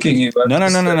rebuking you.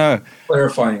 No.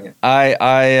 Clarifying it.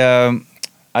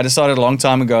 I decided a long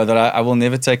time ago that I will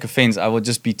never take offense. I will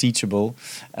just be teachable,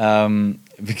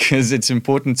 because it's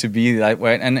important to be that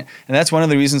way. And that's one of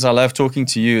the reasons I love talking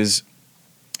to you is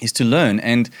to learn.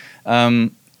 And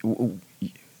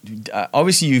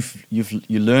obviously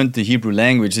you learned the Hebrew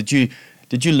language.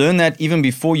 Did you learn that even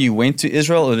before you went to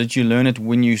Israel, or did you learn it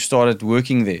when you started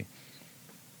working there?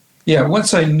 Yeah,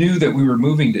 once I knew that we were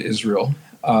moving to Israel,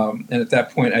 and at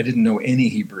that point I didn't know any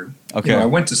Hebrew. Okay. I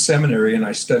went to seminary and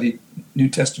I studied New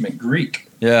Testament Greek.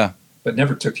 Yeah. But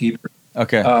never took Hebrew.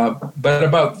 Okay. But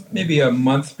about maybe a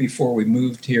month before we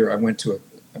moved here, I went to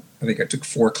I think I took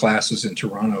 4 classes in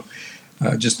Toronto,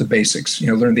 just the basics,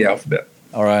 learn the alphabet.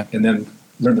 All right. And then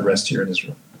learn the rest here in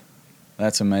Israel.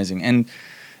 That's amazing. And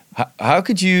how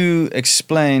could you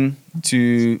explain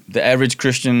to the average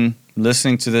Christian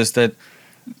listening to this that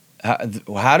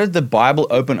how did the Bible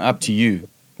open up to you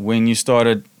when you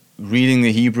started reading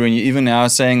the Hebrew, and you even now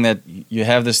saying that you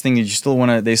have this thing that you still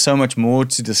want to, there's so much more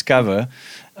to discover.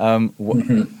 Can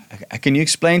you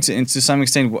explain to some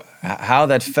extent how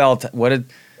that felt?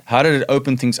 How did it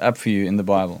open things up for you in the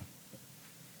Bible?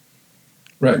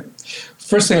 Right.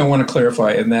 First thing I want to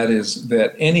clarify, and that is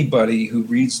that anybody who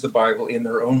reads the Bible in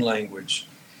their own language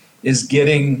is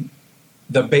getting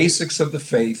the basics of the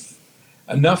faith,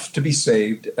 enough to be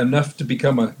saved, enough to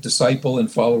become a disciple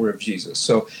and follower of Jesus.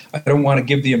 So I don't want to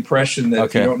give the impression that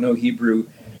if you don't know Hebrew,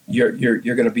 you're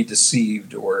going to be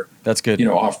deceived or that's good.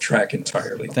 Off track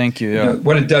entirely. Thank you. Yeah.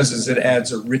 What it does is it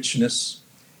adds a richness,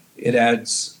 it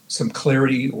adds some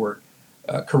clarity or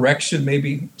correction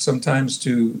maybe sometimes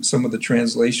to some of the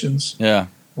translations. Yeah.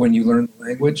 When you learn the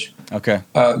language. Okay.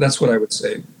 That's what I would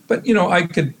say. But I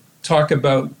could talk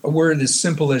about a word as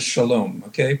simple as shalom.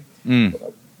 Okay.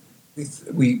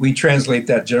 We translate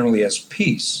that generally as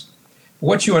peace.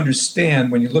 What you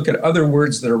understand when you look at other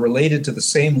words that are related to the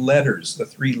same letters, the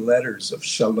 3 letters of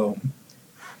shalom,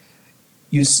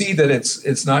 you see that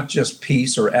it's not just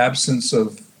peace or absence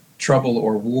of trouble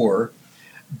or war,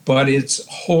 but it's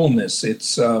wholeness,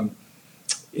 it's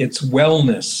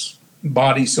wellness,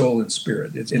 body, soul, and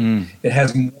spirit. It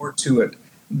has more to it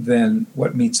than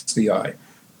what meets the eye.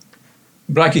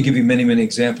 But I could give you many, many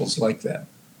examples like that.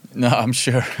 No, I'm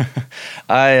sure.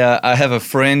 I have a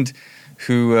friend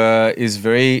who is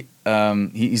very,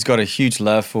 he's got a huge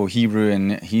love for Hebrew,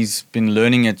 and he's been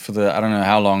learning it for I don't know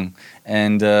how long.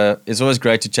 And it's always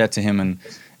great to chat to him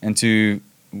and to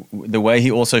the way he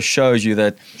also shows you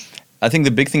that. I think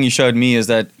the big thing he showed me is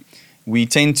that we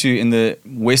tend to, in the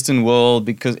Western world,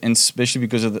 and especially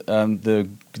because of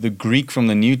the Greek from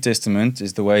the New Testament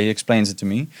is the way he explains it to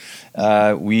me,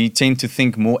 we tend to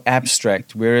think more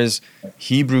abstract, whereas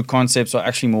Hebrew concepts are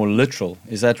actually more literal.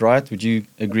 Is that right? Would you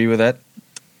agree with that?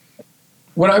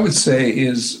 What I would say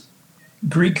is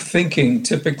Greek thinking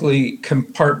typically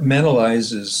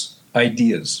compartmentalizes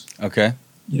ideas. Okay.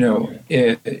 You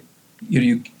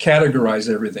categorize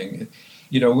everything.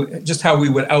 Just how we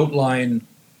would outline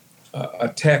a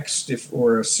text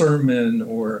or a sermon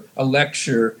or a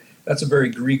lecture, that's a very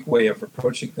Greek way of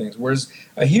approaching things. Whereas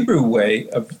a Hebrew way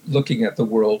of looking at the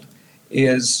world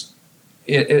is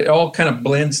it all kind of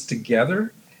blends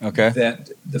together. Okay. That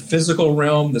the physical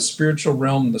realm, the spiritual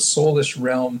realm, the soulish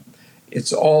realm,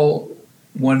 it's all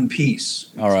one piece.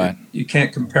 All right. You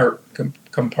can't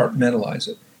compartmentalize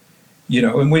it.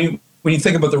 And when you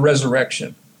think about the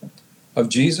resurrection of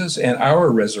Jesus and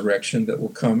our resurrection that will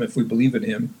come if we believe in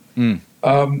him, when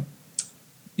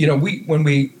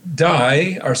we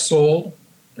die, our soul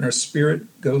and our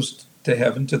spirit goes to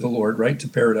heaven, to the Lord, right, to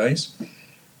paradise.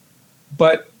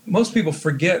 But most people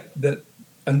forget that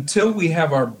until we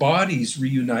have our bodies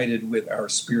reunited with our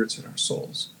spirits and our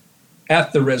souls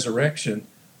at the resurrection,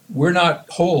 we're not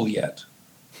whole yet.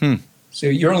 So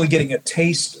you're only getting a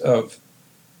taste of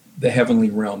the heavenly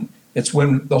realm. It's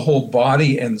when the whole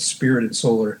body and the spirit and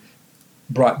soul are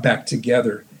brought back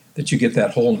together that you get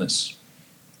that wholeness.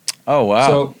 Oh, wow.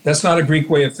 So that's not a Greek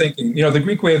way of thinking. The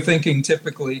Greek way of thinking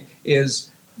typically is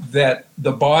that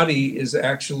the body is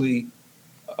actually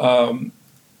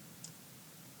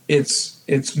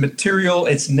it's material,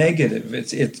 it's negative.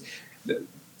 It's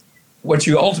what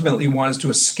you ultimately want is to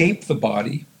escape the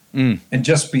body and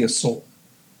just be a soul.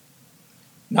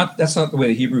 That's not the way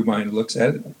the Hebrew mind looks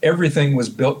at it. Everything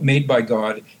was made by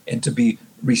God and to be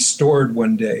restored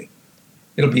one day.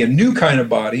 It'll be a new kind of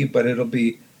body, but it'll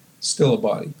be still a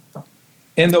body.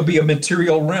 And there'll be a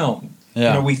material realm.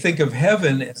 Yeah. We think of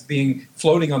heaven as being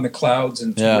floating on the clouds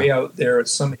and way out there.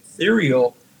 It's some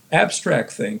ethereal,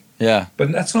 abstract thing. Yeah.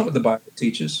 But that's not what the Bible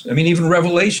teaches. I mean, even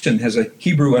Revelation has a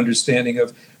Hebrew understanding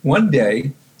of one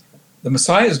day the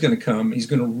Messiah is going to come. He's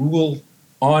going to rule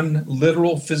on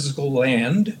literal physical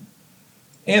land.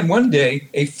 And one day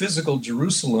a physical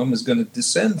Jerusalem is going to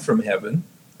descend from heaven,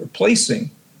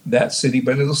 replacing that city,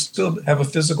 but it'll still have a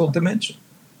physical dimension.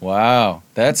 Wow,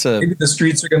 maybe the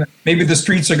streets are going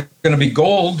to be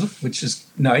gold, which is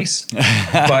nice,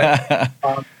 but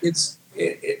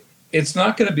it's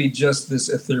not going to be just this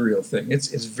ethereal thing.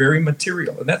 It's very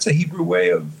material, and that's a Hebrew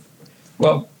way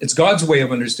it's God's way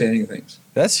of understanding things.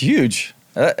 That's huge.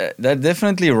 That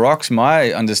definitely rocks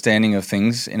my understanding of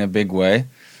things in a big way,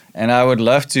 and I would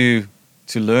love to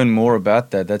learn more about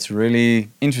that. That's really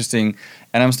interesting,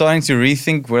 and I'm starting to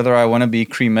rethink whether I want to be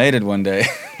cremated one day.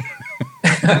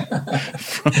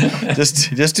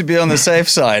 just to be on the safe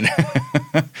side.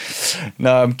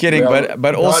 No, I'm kidding,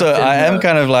 but also I am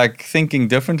kind of like thinking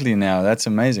differently now. That's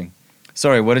amazing.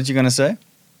 Sorry, what did you going to say?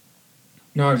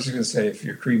 No, I was just going to say, if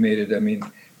you're cremated, I mean,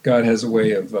 God has a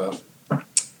way of,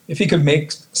 if he could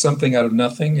make something out of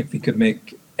nothing, if he could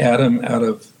make Adam out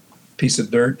of a piece of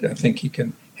dirt, I think he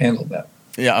can handle that.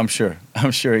 Yeah, I'm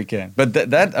sure he can. But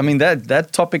that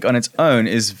topic on its own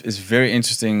is very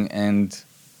interesting, and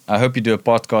I hope you do a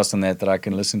podcast on that I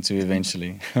can listen to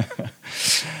eventually.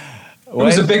 It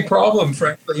was a big problem,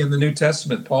 frankly, in the New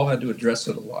Testament. Paul had to address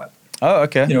it a lot. Oh,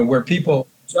 okay. Where people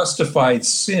justified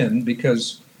sin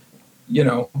because,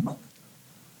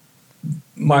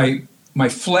 my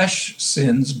flesh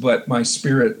sins, but my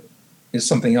spirit is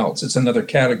something else. It's another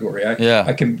category.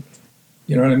 I can,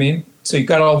 you know what I mean? So you've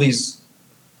got all these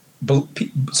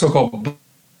so-called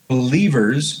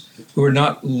believers who are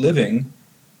not living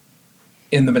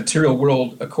in the material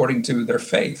world according to their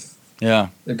faith. Yeah.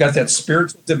 They've got that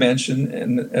spiritual dimension,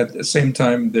 and at the same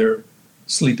time they're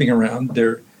sleeping around,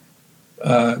 they're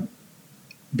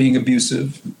being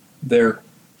abusive, they're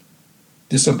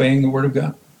disobeying the word of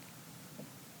God.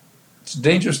 It's a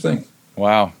dangerous thing.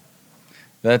 Wow.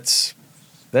 That's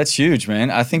huge,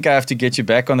 man. I think I have to get you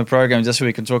back on the program just so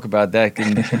we can talk about that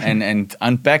and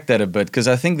unpack that a bit, because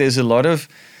I think there's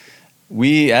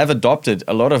we have adopted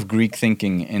a lot of Greek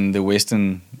thinking in the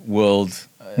Western world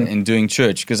in doing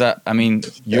church. Because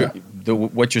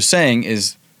what you're saying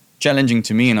is challenging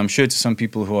to me, and I'm sure to some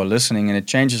people who are listening, and it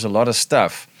changes a lot of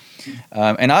stuff.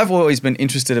 And I've always been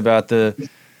interested about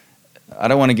I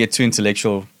don't want to get too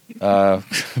intellectual,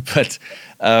 but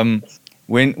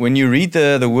when you read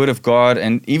the Word of God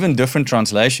and even different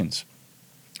translations,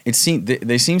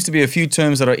 there seems to be a few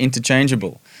terms that are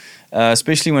interchangeable,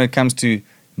 especially when it comes to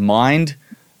mind,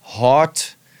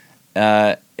 heart.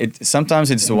 Sometimes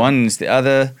it's the one, it's the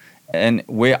other, and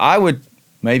where I would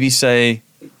maybe say,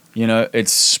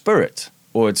 it's spirit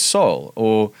or it's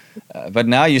soul, but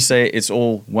now you say it's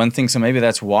all one thing. So maybe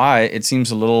that's why it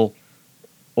seems a little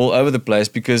all over the place,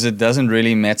 because it doesn't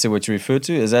really matter what you refer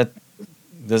to.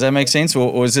 Does that make sense,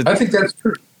 or is it? I think that's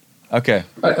true. Okay.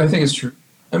 I think it's true.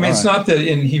 I mean, it's not that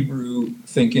in Hebrew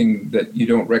thinking that you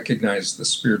don't recognize the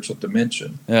spiritual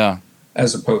dimension. Yeah.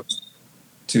 As opposed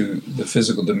to the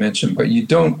physical dimension, but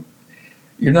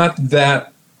you're not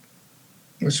that,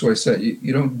 what should I say?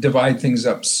 You don't divide things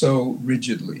up so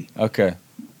rigidly. Okay.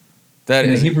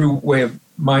 In the Hebrew way of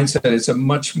mindset, it's a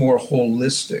much more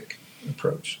holistic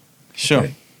approach. Sure.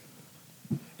 Okay?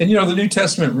 And, the New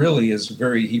Testament really is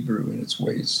very Hebrew in its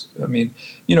ways. I mean,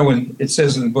 when it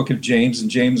says in the book of James,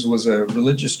 and James was a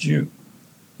religious Jew,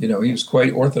 he was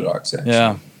quite orthodox, actually.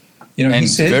 Yeah. And he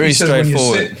says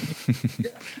straightforward.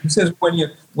 He says when you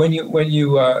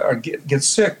get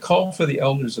sick, call for the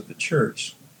elders of the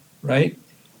church, right?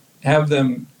 Have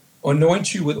them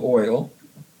anoint you with oil,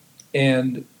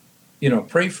 and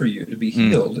pray for you to be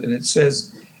healed. And it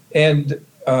says, and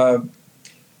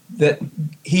that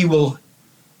he will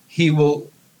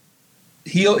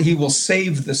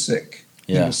save the sick.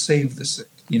 Yeah. He will save the sick.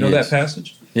 You know that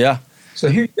passage? Yeah. So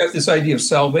here you got this idea of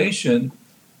salvation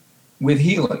with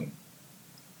healing.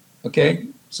 Okay?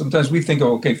 Sometimes we think,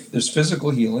 there's physical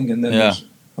healing, and then there's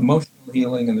emotional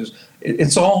healing, and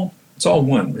it's all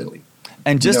one, really.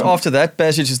 And just after that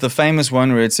passage is the famous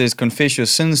one where it says, confess your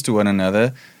sins to one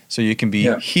another so you can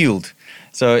be healed.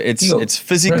 So it's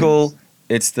physical, right.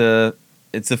 It's the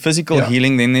it's the physical Yeah.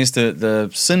 healing, then there's the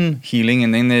sin healing,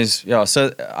 and then there's,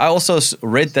 so I also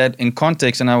read that in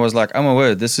context, and I was like, oh my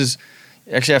word, this is,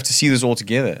 you actually have to see this all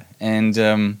together. And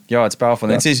it's powerful.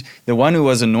 And Yeah. it says, the one who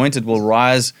was anointed will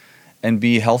rise and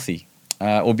be healthy,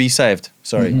 or be saved.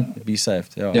 Sorry, be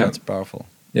saved. Yeah, Yeah. that's powerful.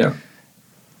 Yeah.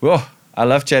 Whoa, I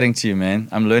love chatting to you, man.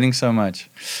 I'm learning so much.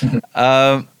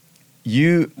 I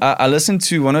listened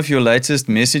to one of your latest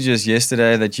messages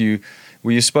yesterday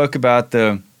where you spoke about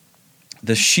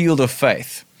the shield of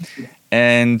faith,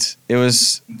 and it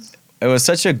was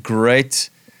such a great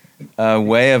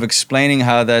way of explaining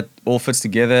how that all fits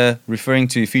together, referring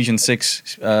to Ephesians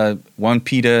 6, 1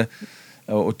 Peter,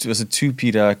 or was it 2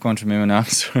 Peter? I can't remember now.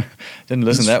 Didn't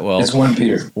listen that well. It's 1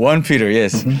 Peter. 1 Peter,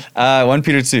 yes. 1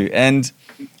 Peter 2. And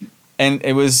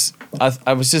it was, I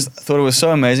thought it was so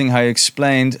amazing how he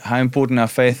explained how important our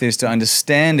faith is to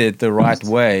understand it the right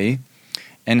way,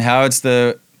 and how it's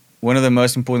one of the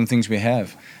most important things we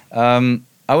have.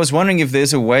 I was wondering if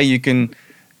there's a way you can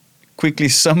quickly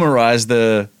summarize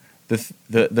the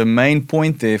main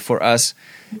point there for us,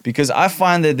 because I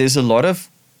find that there's a lot of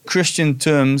Christian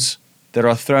terms that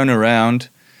are thrown around,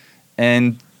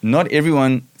 and not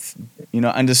everyone,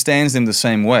 understands them the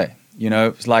same way.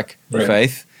 It's like Right.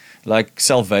 faith, like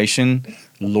salvation,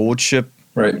 lordship,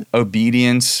 Right.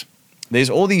 obedience. There's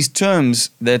all these terms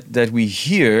that we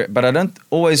hear, but I don't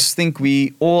always think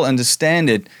we all understand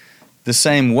it the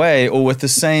same way or with the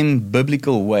same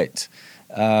biblical weight.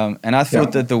 And I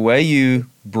thought that the way you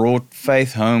brought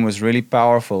faith home was really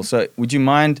powerful. So would you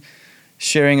mind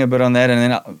sharing a bit on that? And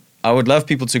then I would love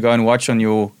people to go and watch on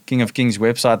your King of Kings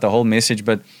website the whole message,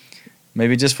 but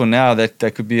maybe just for now, that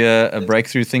could be a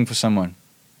breakthrough thing for someone.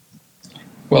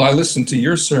 Well, I listened to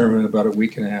your sermon about a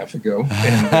week and a half ago.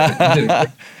 And you did a great.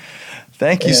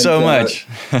 Thank you so much.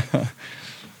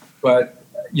 But,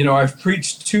 I've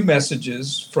preached 2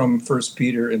 messages from 1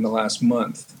 Peter in the last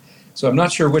month. So I'm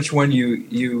not sure which one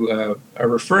you are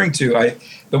referring to.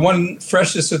 The one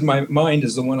freshest in my mind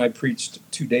is the one I preached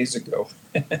 2 days ago.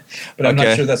 But I'm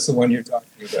not sure that's the one you're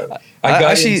talking about. I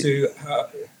got into...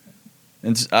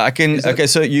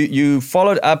 So you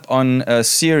followed up on a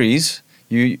series.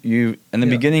 You in the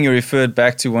beginning you referred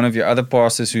back to one of your other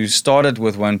pastors who started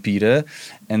with 1 Peter,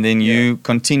 and then you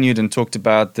continued and talked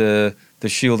about the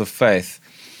shield of faith.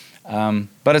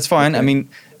 But it's fine. Okay. I mean,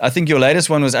 I think your latest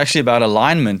one was actually about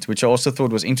alignment, which I also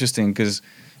thought was interesting, because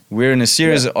we're in a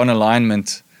series on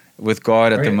alignment with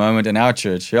God at the moment in our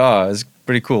church. Yeah, it's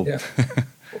pretty cool. Yeah.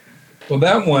 Well,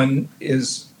 that one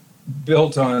is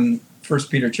built on 1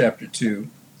 Peter chapter 2,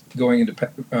 going into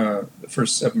the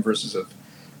first 7 verses of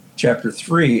chapter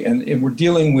 3, and we're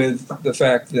dealing with the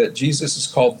fact that Jesus is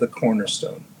called the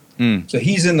cornerstone. So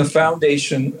he's in the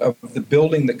foundation of the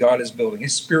building that God is building,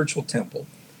 his spiritual temple.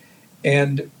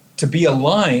 And to be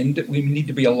aligned, we need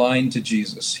to be aligned to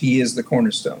Jesus. He is the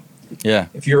cornerstone. Yeah.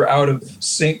 If you're out of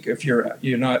sync, if you're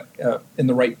not in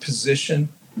the right position,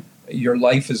 your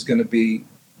life is going to be,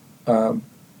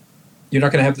 you're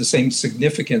not going to have the same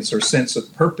significance or sense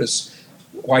of purpose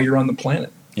while you're on the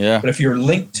planet. Yeah. But if you're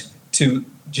linked to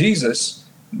Jesus,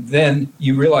 then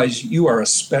you realize you are a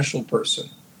special person.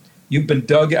 You've been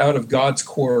dug out of God's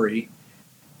quarry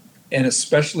and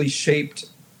especially shaped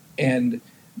and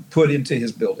put into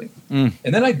his building. And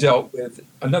then I dealt with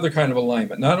another kind of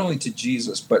alignment, not only to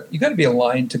Jesus, but you got to be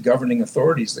aligned to governing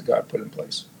authorities that God put in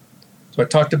place. So I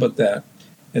talked about that.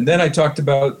 And then I talked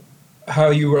about how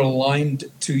you are aligned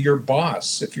to your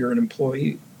boss if you're an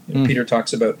employee. Peter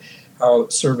talks about how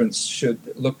servants should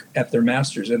look at their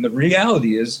masters. And the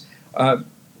reality is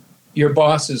your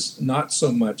boss is not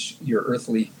so much your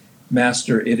earthly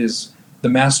master, it is the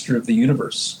master of the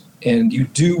universe. And you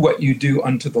do what you do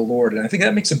unto the Lord. And I think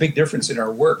that makes a big difference in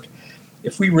our work.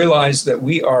 If we realize that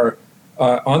we are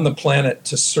on the planet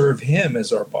to serve him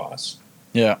as our boss,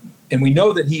 and we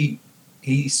know that he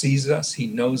sees us, he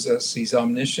knows us, he's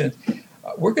omniscient,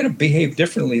 we're going to behave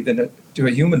differently than to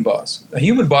a human boss. A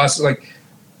human boss is like,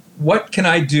 what can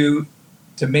I do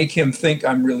to make him think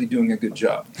I'm really doing a good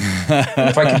job? And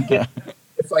if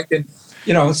I can,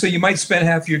 so you might spend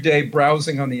half your day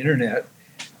browsing on the internet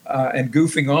and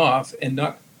goofing off and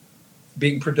not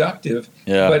being productive.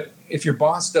 Yeah. But if your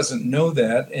boss doesn't know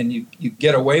that and you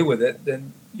get away with it,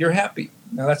 then you're happy.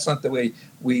 Now, that's not the way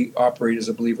we operate as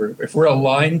a believer. If we're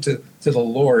aligned to the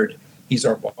Lord, he's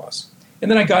our boss. And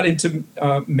then I got into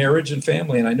marriage and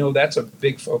family, and I know that's a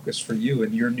big focus for you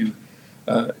and your new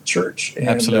church. And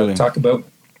Absolutely. Talk about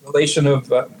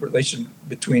relation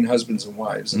between husbands and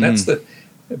wives. And that's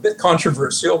a bit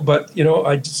controversial, but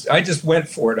I just went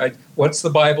for it. What's the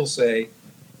Bible say?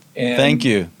 And thank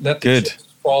you. Let the chips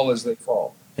fall as they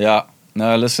fall. Yeah.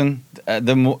 No, listen,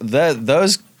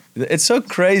 it's so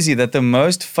crazy that the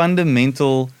most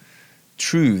fundamental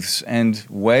truths and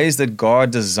ways that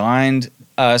God designed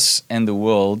us and the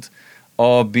world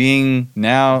are being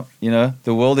now,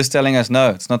 the world is telling us,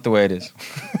 no, it's not the way it is.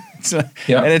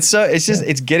 Yeah. And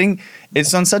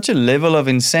it's on such a level of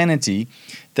insanity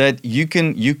that you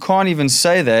can't even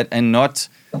say that and not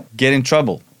get in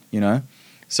trouble,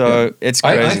 So it's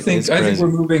crazy.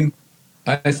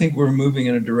 I think we're moving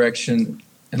in a direction,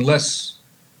 unless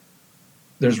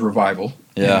there's revival.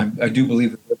 Yeah. And I do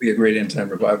believe there'll be a great end time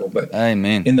revival, but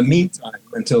Amen. in the meantime,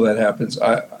 until that happens,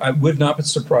 I would not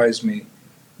surprise me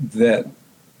that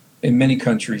in many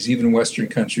countries, even Western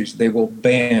countries, they will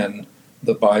ban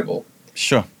the Bible.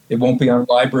 Sure. It won't be on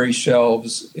library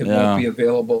shelves. It won't be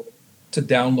available to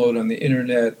download on the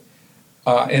internet,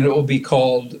 and it will be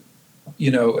called,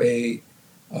 the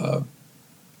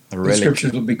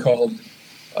scriptures will be called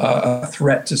a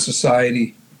threat to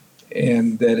society,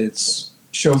 and that it's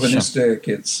chauvinistic,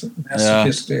 it's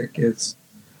masochistic, it's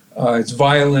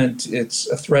violent, it's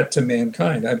a threat to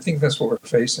mankind. I think that's what we're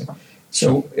facing.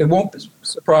 So it won't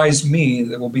surprise me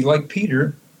that we'll be like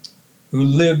Peter, who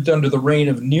lived under the reign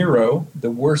of Nero, the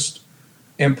worst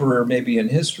emperor maybe in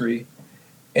history,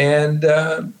 and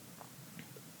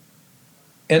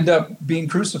end up being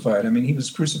crucified. I mean, he was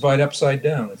crucified upside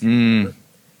down, if you remember.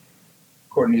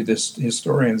 According to this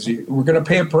historians. We're going to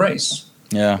pay a price.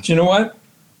 Yeah. But you know what?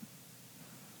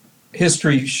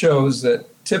 History shows that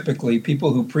typically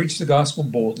people who preach the gospel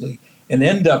boldly and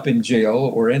end up in jail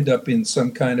or end up in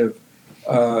some kind of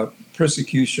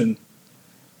persecution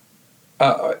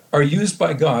are used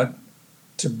by God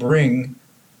to bring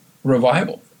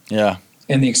revival. Yeah.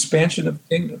 And the expansion of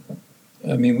the kingdom.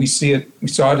 I mean, we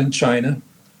saw it in China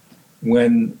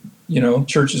when,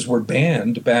 churches were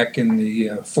banned back in the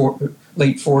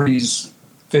late 40s,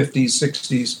 50s,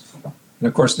 60s. And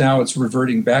of course, now it's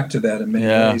reverting back to that in many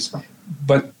ways.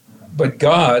 But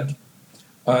God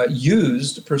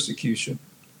used persecution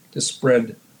to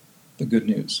spread the good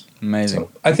news. Amazing.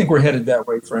 So I think we're headed that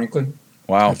way, frankly.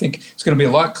 Wow. I think it's going to be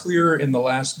a lot clearer in the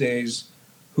last days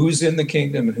who's in the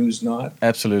kingdom and who's not.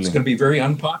 Absolutely. It's going to be very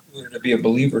unpopular to be a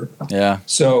believer. Yeah.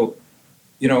 So,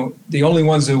 the only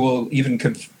ones that will even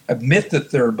admit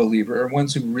that they're a believer are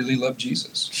ones who really love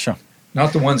Jesus. Sure.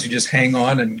 Not the ones who just hang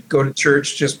on and go to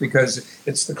church just because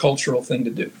it's the cultural thing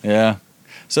to do. Yeah.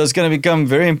 So it's going to become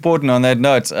very important on that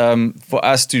note for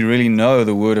us to really know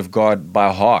the Word of God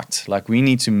by heart. Like we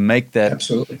need to make that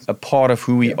a part of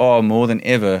who we are more than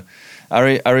ever.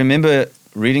 I remember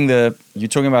reading you're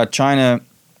talking about China,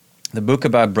 the book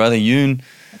about Brother Yun,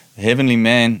 the heavenly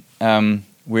man,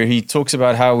 where he talks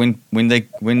about how when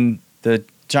the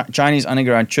Chinese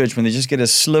underground church, when they just get a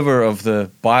sliver of the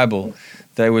Bible,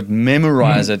 they would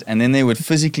memorize it and then they would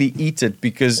physically eat it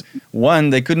because,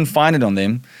 one, they couldn't find it on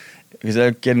them because they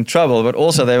would get in trouble, but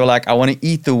also they were like, I want to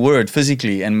eat the word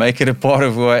physically and make it a part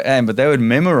of who I am. But they would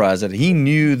memorize it. He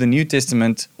knew the New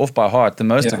Testament off by heart, the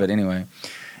most of it anyway.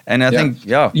 And I think,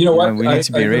 you know what? we need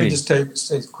to be ready. Let me just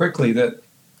say quickly that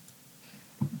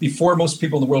before most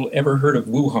people in the world ever heard of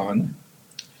Wuhan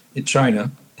in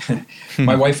China,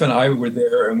 my wife and I were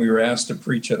there and we were asked to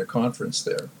preach at a conference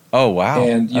there. Oh, wow.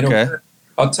 And,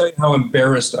 I'll tell you how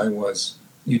embarrassed I was.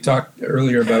 You talked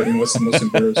earlier about what's the most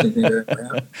embarrassing thing that ever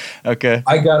happened. Okay.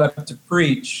 I got up to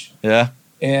preach. Yeah.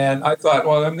 And I thought,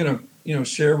 well, I'm going to,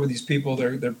 share with these people.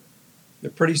 They're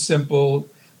pretty simple,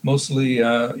 mostly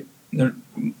they're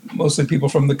mostly people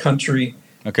from the country,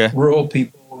 rural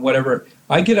people, whatever.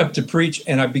 I get up to preach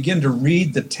and I begin to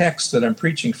read the text that I'm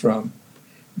preaching from.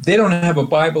 They don't have a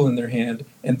Bible in their hand,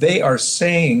 and they are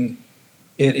saying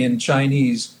it in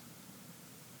Chinese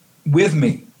with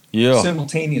me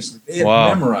simultaneously. They had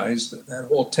memorized that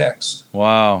whole text.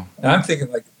 Wow. And I'm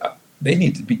thinking, they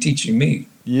need to be teaching me.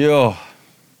 Yeah,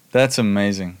 that's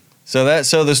amazing. So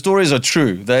the stories are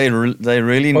true. They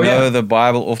really know the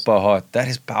Bible off by heart. That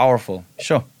is powerful.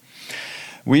 Sure.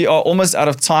 We are almost out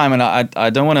of time, and I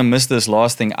don't want to miss this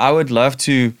last thing. I would love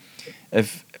to,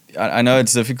 if I know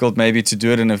it's difficult maybe to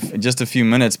do it in just a few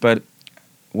minutes, but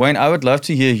Wayne, I would love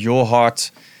to hear your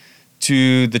heart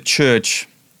to the church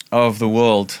of the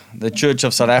world, the church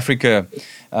of South Africa.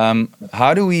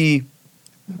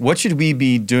 What should we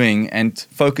be doing and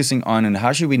focusing on, and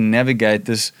how should we navigate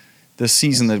this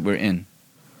season that we're in?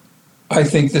 I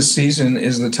think this season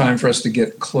is the time for us to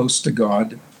get close to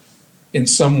God. In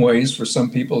some ways, for some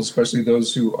people, especially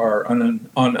those who are on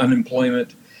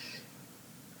unemployment,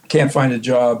 can't find a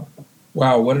job.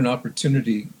 Wow, what an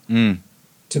opportunity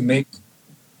to make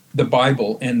the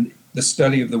Bible and the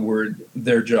study of the Word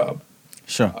their job.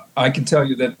 Sure. I can tell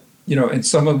you that in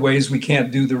some of the ways we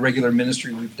can't do the regular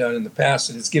ministry we've done in the past.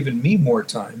 And it's given me more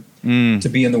time to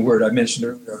be in the Word. I mentioned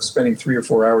earlier, I was spending 3 or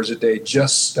 4 hours a day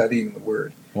just studying the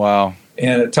Word. Wow.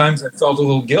 And at times I felt a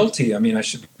little guilty. I mean, I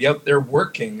should be out there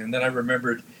working. And then I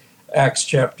remembered Acts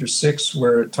chapter 6,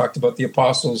 where it talked about the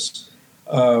apostles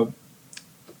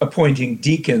appointing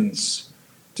deacons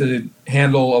to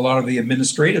handle a lot of the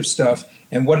administrative stuff.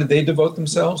 And what did they devote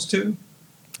themselves to?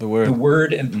 The Word. The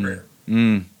Word and prayer.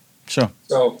 Sure.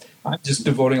 So I'm just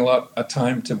devoting a lot of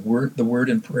time to the Word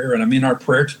and prayer. And I'm in our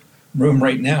prayer room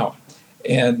right now.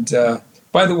 And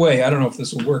by the way, I don't know if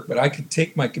this will work, but I could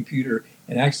take my computer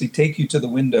and actually take you to the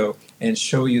window and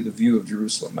show you the view of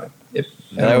Jerusalem.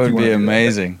 That would be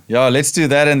amazing. Yeah, let's do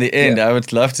that in the end. Yeah. I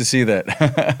would love to see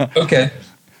that. Okay.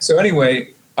 So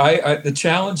anyway, the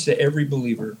challenge to every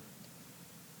believer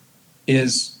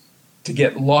is to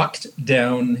get locked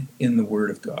down in the Word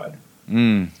of God.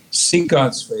 Seek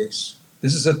God's face.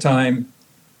 This is a time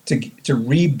to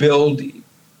rebuild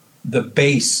the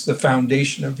base, the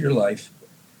foundation of your life,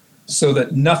 so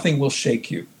that nothing will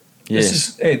shake you.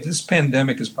 Yes. This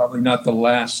pandemic is probably not the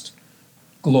last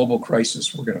global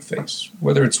crisis we're going to face.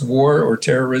 Whether it's war or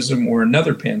terrorism or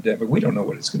another pandemic, we don't know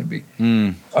what it's going to be.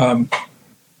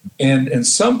 And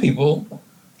some people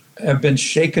have been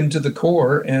shaken to the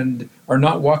core and are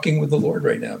not walking with the Lord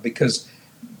right now because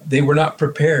they were not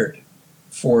prepared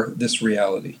for this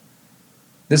reality.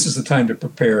 This is the time to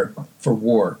prepare for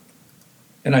war.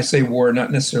 And I say war,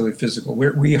 not necessarily physical.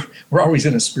 We're always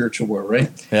in a spiritual war,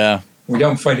 right? Yeah. We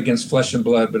don't fight against flesh and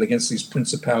blood, but against these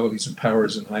principalities and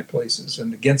powers in high places,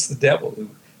 and against the devil, who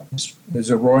is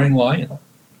a roaring lion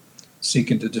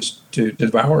seeking to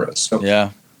devour us. So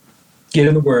yeah. Get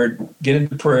in the Word, get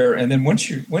into prayer, and then once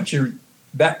you're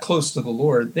that close to the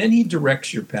Lord, then He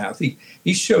directs your path.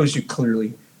 He shows you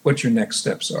clearly what your next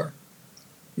steps are.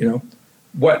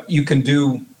 What you can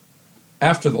do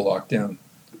after the lockdown.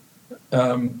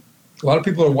 A lot of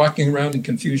people are walking around in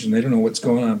confusion. They don't know what's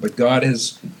going on, but God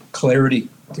has clarity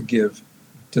to give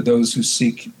to those who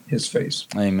seek His face.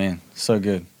 Amen. So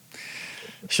good.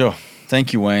 Sure.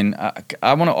 Thank you, Wayne.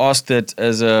 I want to ask that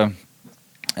as a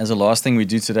last thing we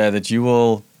do today, that you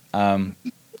will,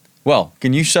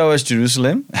 can you show us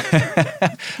Jerusalem?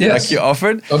 Yes. Like you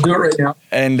offered? I'll do it right now.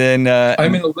 And then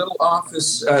I'm in a little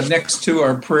office next to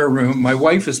our prayer room. My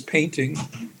wife is painting.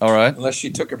 All right. Unless she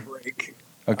took a break.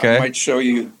 Okay. I might show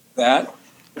you that.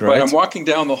 Great. But I'm walking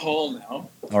down the hall now.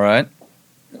 All right.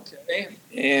 Okay.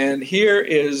 And here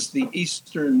is the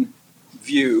eastern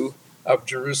view of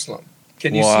Jerusalem.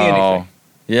 Can you see anything?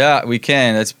 Yeah, we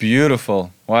can. That's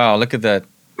beautiful. Wow, look at that.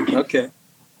 Okay.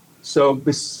 So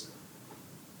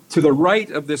to the right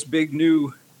of this big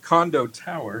new condo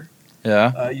tower,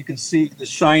 you can see the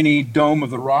shiny dome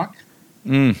of the rock.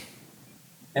 And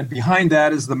behind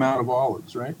that is the Mount of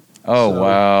Olives, right? Oh,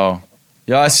 wow.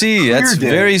 Yeah, I see. That's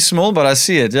very small, but I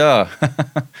see it, yeah.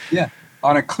 Yeah.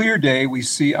 On a clear day, we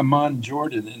see Amman,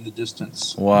 Jordan in the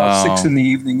distance. Wow. About 6 in the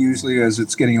evening, usually, as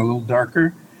it's getting a little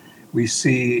darker, we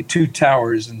see 2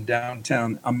 towers in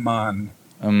downtown Amman.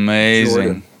 Amazing.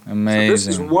 Jordan. Amazing. So this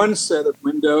is one set of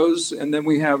windows, and then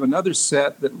we have another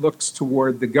set that looks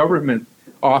toward the government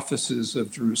offices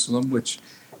of Jerusalem, which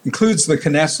includes the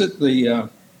Knesset, the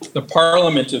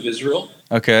Parliament of Israel.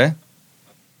 Okay.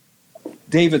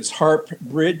 David's Harp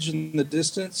Bridge in the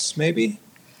distance, maybe.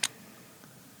 I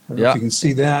don't know Yeah. if you can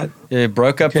see that. Yeah, it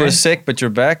broke up for a sec, but you're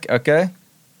back. Okay.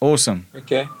 Awesome.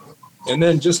 Okay. And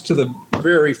then just to the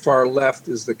very far left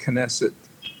is the Knesset.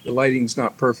 The lighting's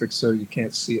not perfect, so you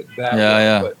can't see it that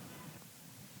well. But,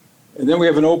 and then we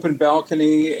have an open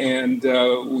balcony, and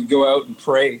we go out and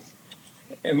pray.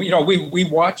 And, we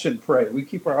watch and pray. We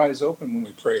keep our eyes open when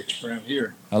we pray around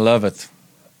here. I love it.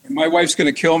 And my wife's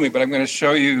going to kill me, but I'm going to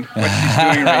show you what she's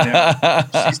doing right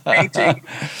now. She's painting.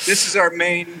 This is our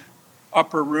main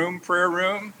upper room, prayer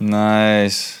room.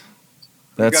 Nice.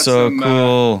 That's so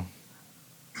cool.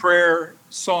 Prayer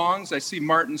songs. I see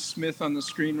Martin Smith on the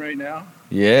screen right now.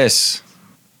 Yes.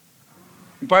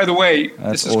 By the way,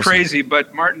 That's this is awesome. crazy,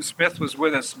 but Martin Smith was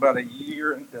with us about 2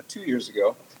 years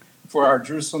ago for our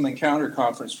Jerusalem Encounter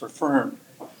Conference for Firm.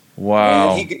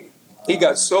 Wow. And he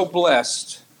got so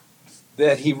blessed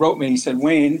that he wrote me and he said,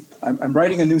 Wayne, I'm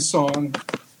writing a new song.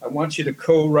 I want you to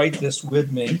co-write this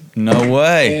with me. No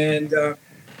way.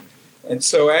 And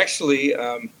so actually,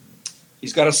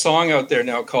 he's got a song out there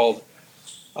now called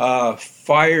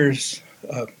Firefall,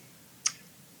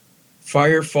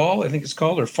 I think it's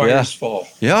called, or Fires Fall.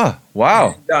 Yeah.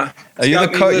 Wow. And, Are you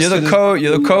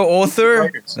the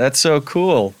co-author? That's so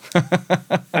cool.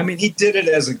 I mean, he did it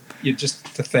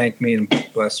just to thank me and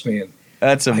bless me, and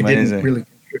That's amazing. I didn't really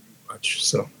contribute much.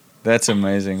 So that's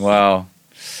amazing. Wow.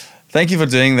 Thank you for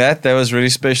doing that. That was really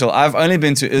special. I've only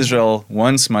been to Israel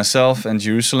once myself and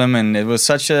Jerusalem, and it was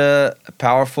such a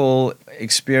powerful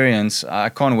experience. I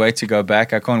can't wait to go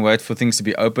back. I can't wait for things to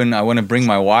be open. I want to bring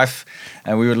my wife,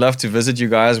 and we would love to visit you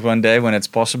guys one day when it's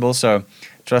possible. So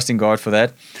trusting God for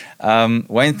that.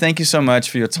 Wayne, thank you so much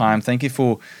for your time. Thank you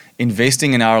for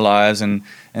investing in our lives, and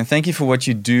thank you for what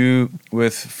you do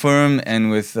with Firm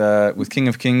and with King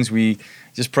of Kings. We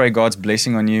just pray God's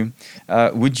blessing on you.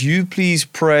 Would you please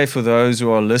pray for those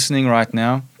who are listening right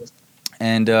now?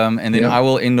 And then I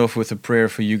will end off with a prayer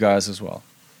for you guys as well.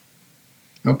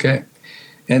 Okay.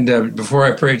 And before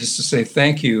I pray, just to say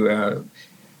thank you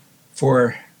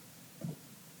for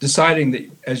deciding that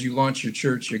as you launch your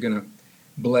church, you're going to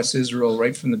bless Israel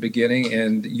right from the beginning.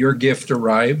 And your gift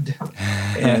arrived,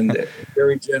 and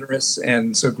very generous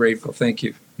and so grateful. Thank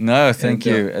you. No, thank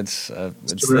you. It's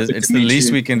the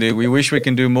least we can do. We wish we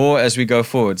can do more as we go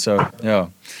forward. So, yeah,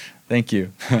 thank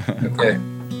you. Okay.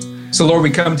 So, Lord,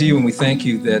 we come to you and we thank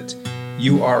you that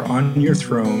you are on your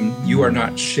throne. You are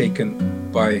not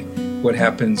shaken by what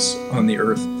happens on the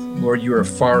earth. Lord, you are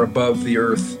far above the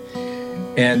earth,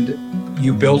 and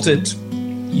you built it.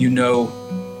 You know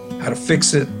how to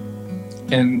fix it.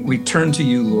 And we turn to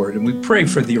you, Lord, and we pray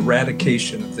for the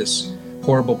eradication of this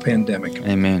horrible pandemic.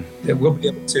 Amen. That we'll be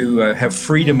able to have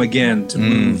freedom again to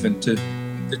move and to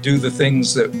do the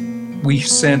things that we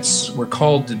sense we're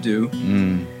called to do.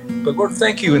 But Lord,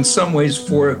 thank you in some ways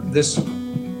for this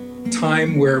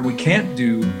time where we can't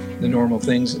do the normal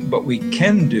things, but we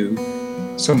can do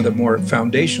some of the more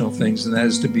foundational things, and that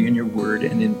is to be in your word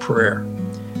and in prayer.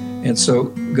 And so,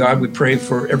 God, we pray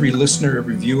for every listener,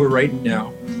 every viewer right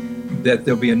now, that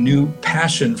there'll be a new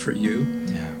passion for you,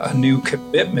 a new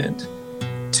commitment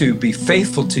to be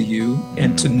faithful to you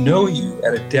and to know you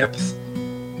at a depth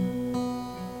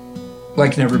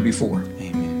like never before.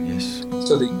 Amen. Yes.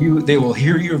 So that they will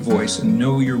hear your voice and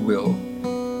know your will,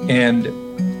 and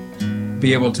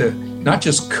be able to not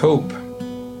just cope,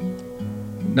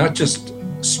 not just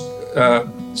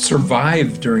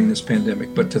survive during this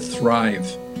pandemic, but to thrive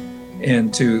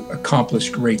and to accomplish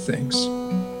great things.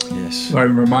 Yes.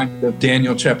 I'm reminded of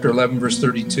Daniel chapter 11, verse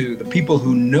 32. The people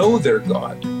who know their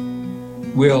God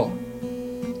will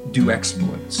do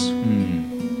exploits.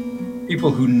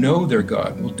 People who know their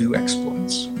God will do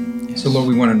exploits. Yes. So, Lord,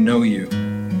 we want to know you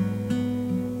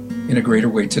in a greater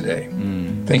way today.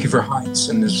 Thank you for Heinz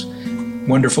and his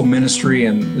wonderful ministry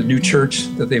and the new church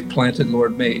that they've planted.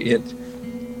 Lord, may it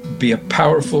be a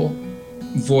powerful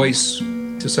voice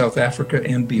to South Africa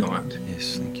and beyond.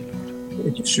 Yes, thank you, Lord.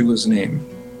 In Yeshua's name,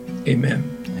 amen.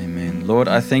 Amen. Lord,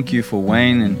 I thank you for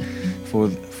Wayne and for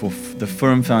the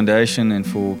Firm Foundation and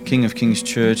for King of Kings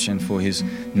Church and for his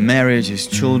marriage, his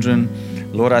children.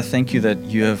 Lord, I thank you that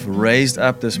you have raised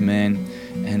up this man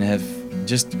and have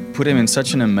just put him in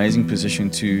such an amazing position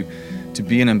to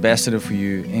be an ambassador for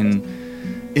you in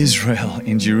Israel,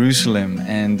 in Jerusalem,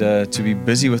 and to be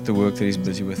busy with the work that he's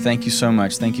busy with. Thank you so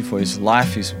much. Thank you for his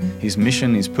life, his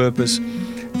mission, his purpose.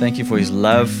 Thank you for his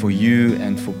love for you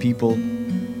and for people.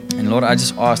 And Lord, I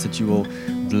just ask that you will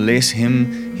bless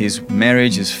him, his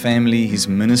marriage, his family, his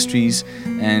ministries,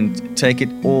 and take it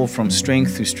all from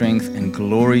strength to strength and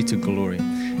glory to glory.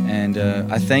 And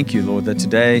I thank you, Lord, that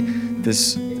today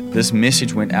this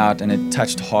message went out and it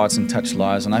touched hearts and touched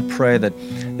lives. And I pray that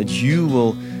you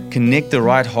will connect the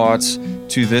right hearts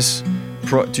to these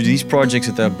projects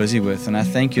that they're busy with. And I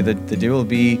thank you that there will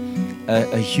be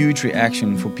a huge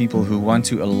reaction for people who want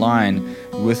to align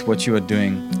with what you are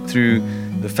doing through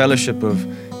the fellowship of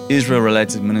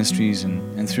Israel-related ministries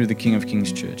and through the King of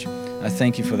Kings Church. I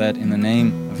thank you for that in the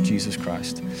name of Jesus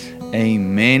Christ.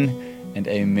 Amen and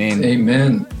amen.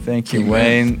 Amen. Thank you, Amen.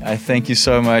 Wayne. I thank you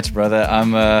so much, brother.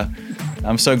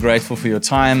 I'm so grateful for your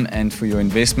time and for your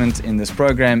investment in this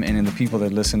program and in the people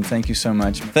that listen. Thank you so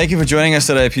much. Thank you for joining us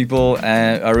today, people.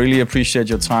 I really appreciate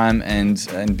your time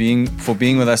and being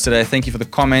with us today. Thank you for the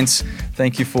comments.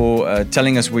 Thank you for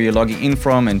telling us where you're logging in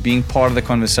from and being part of the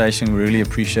conversation. We really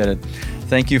appreciate it.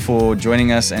 Thank you for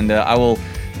joining us, and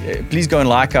please go and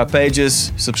like our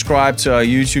pages, subscribe to our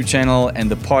YouTube channel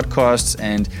and the podcasts,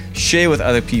 and share with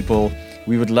other people.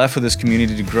 We would love for this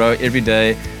community to grow every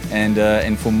day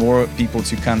and for more people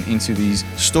to come into these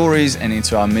stories and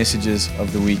into our messages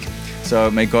of the week. So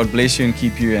may God bless you and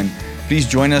keep you. And please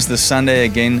join us this Sunday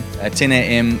again at 10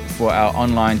 a.m. for our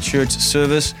online church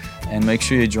service. And make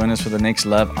sure you join us for the next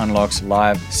Love Unlocks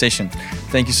live session.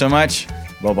 Thank you so much.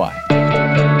 Bye-bye.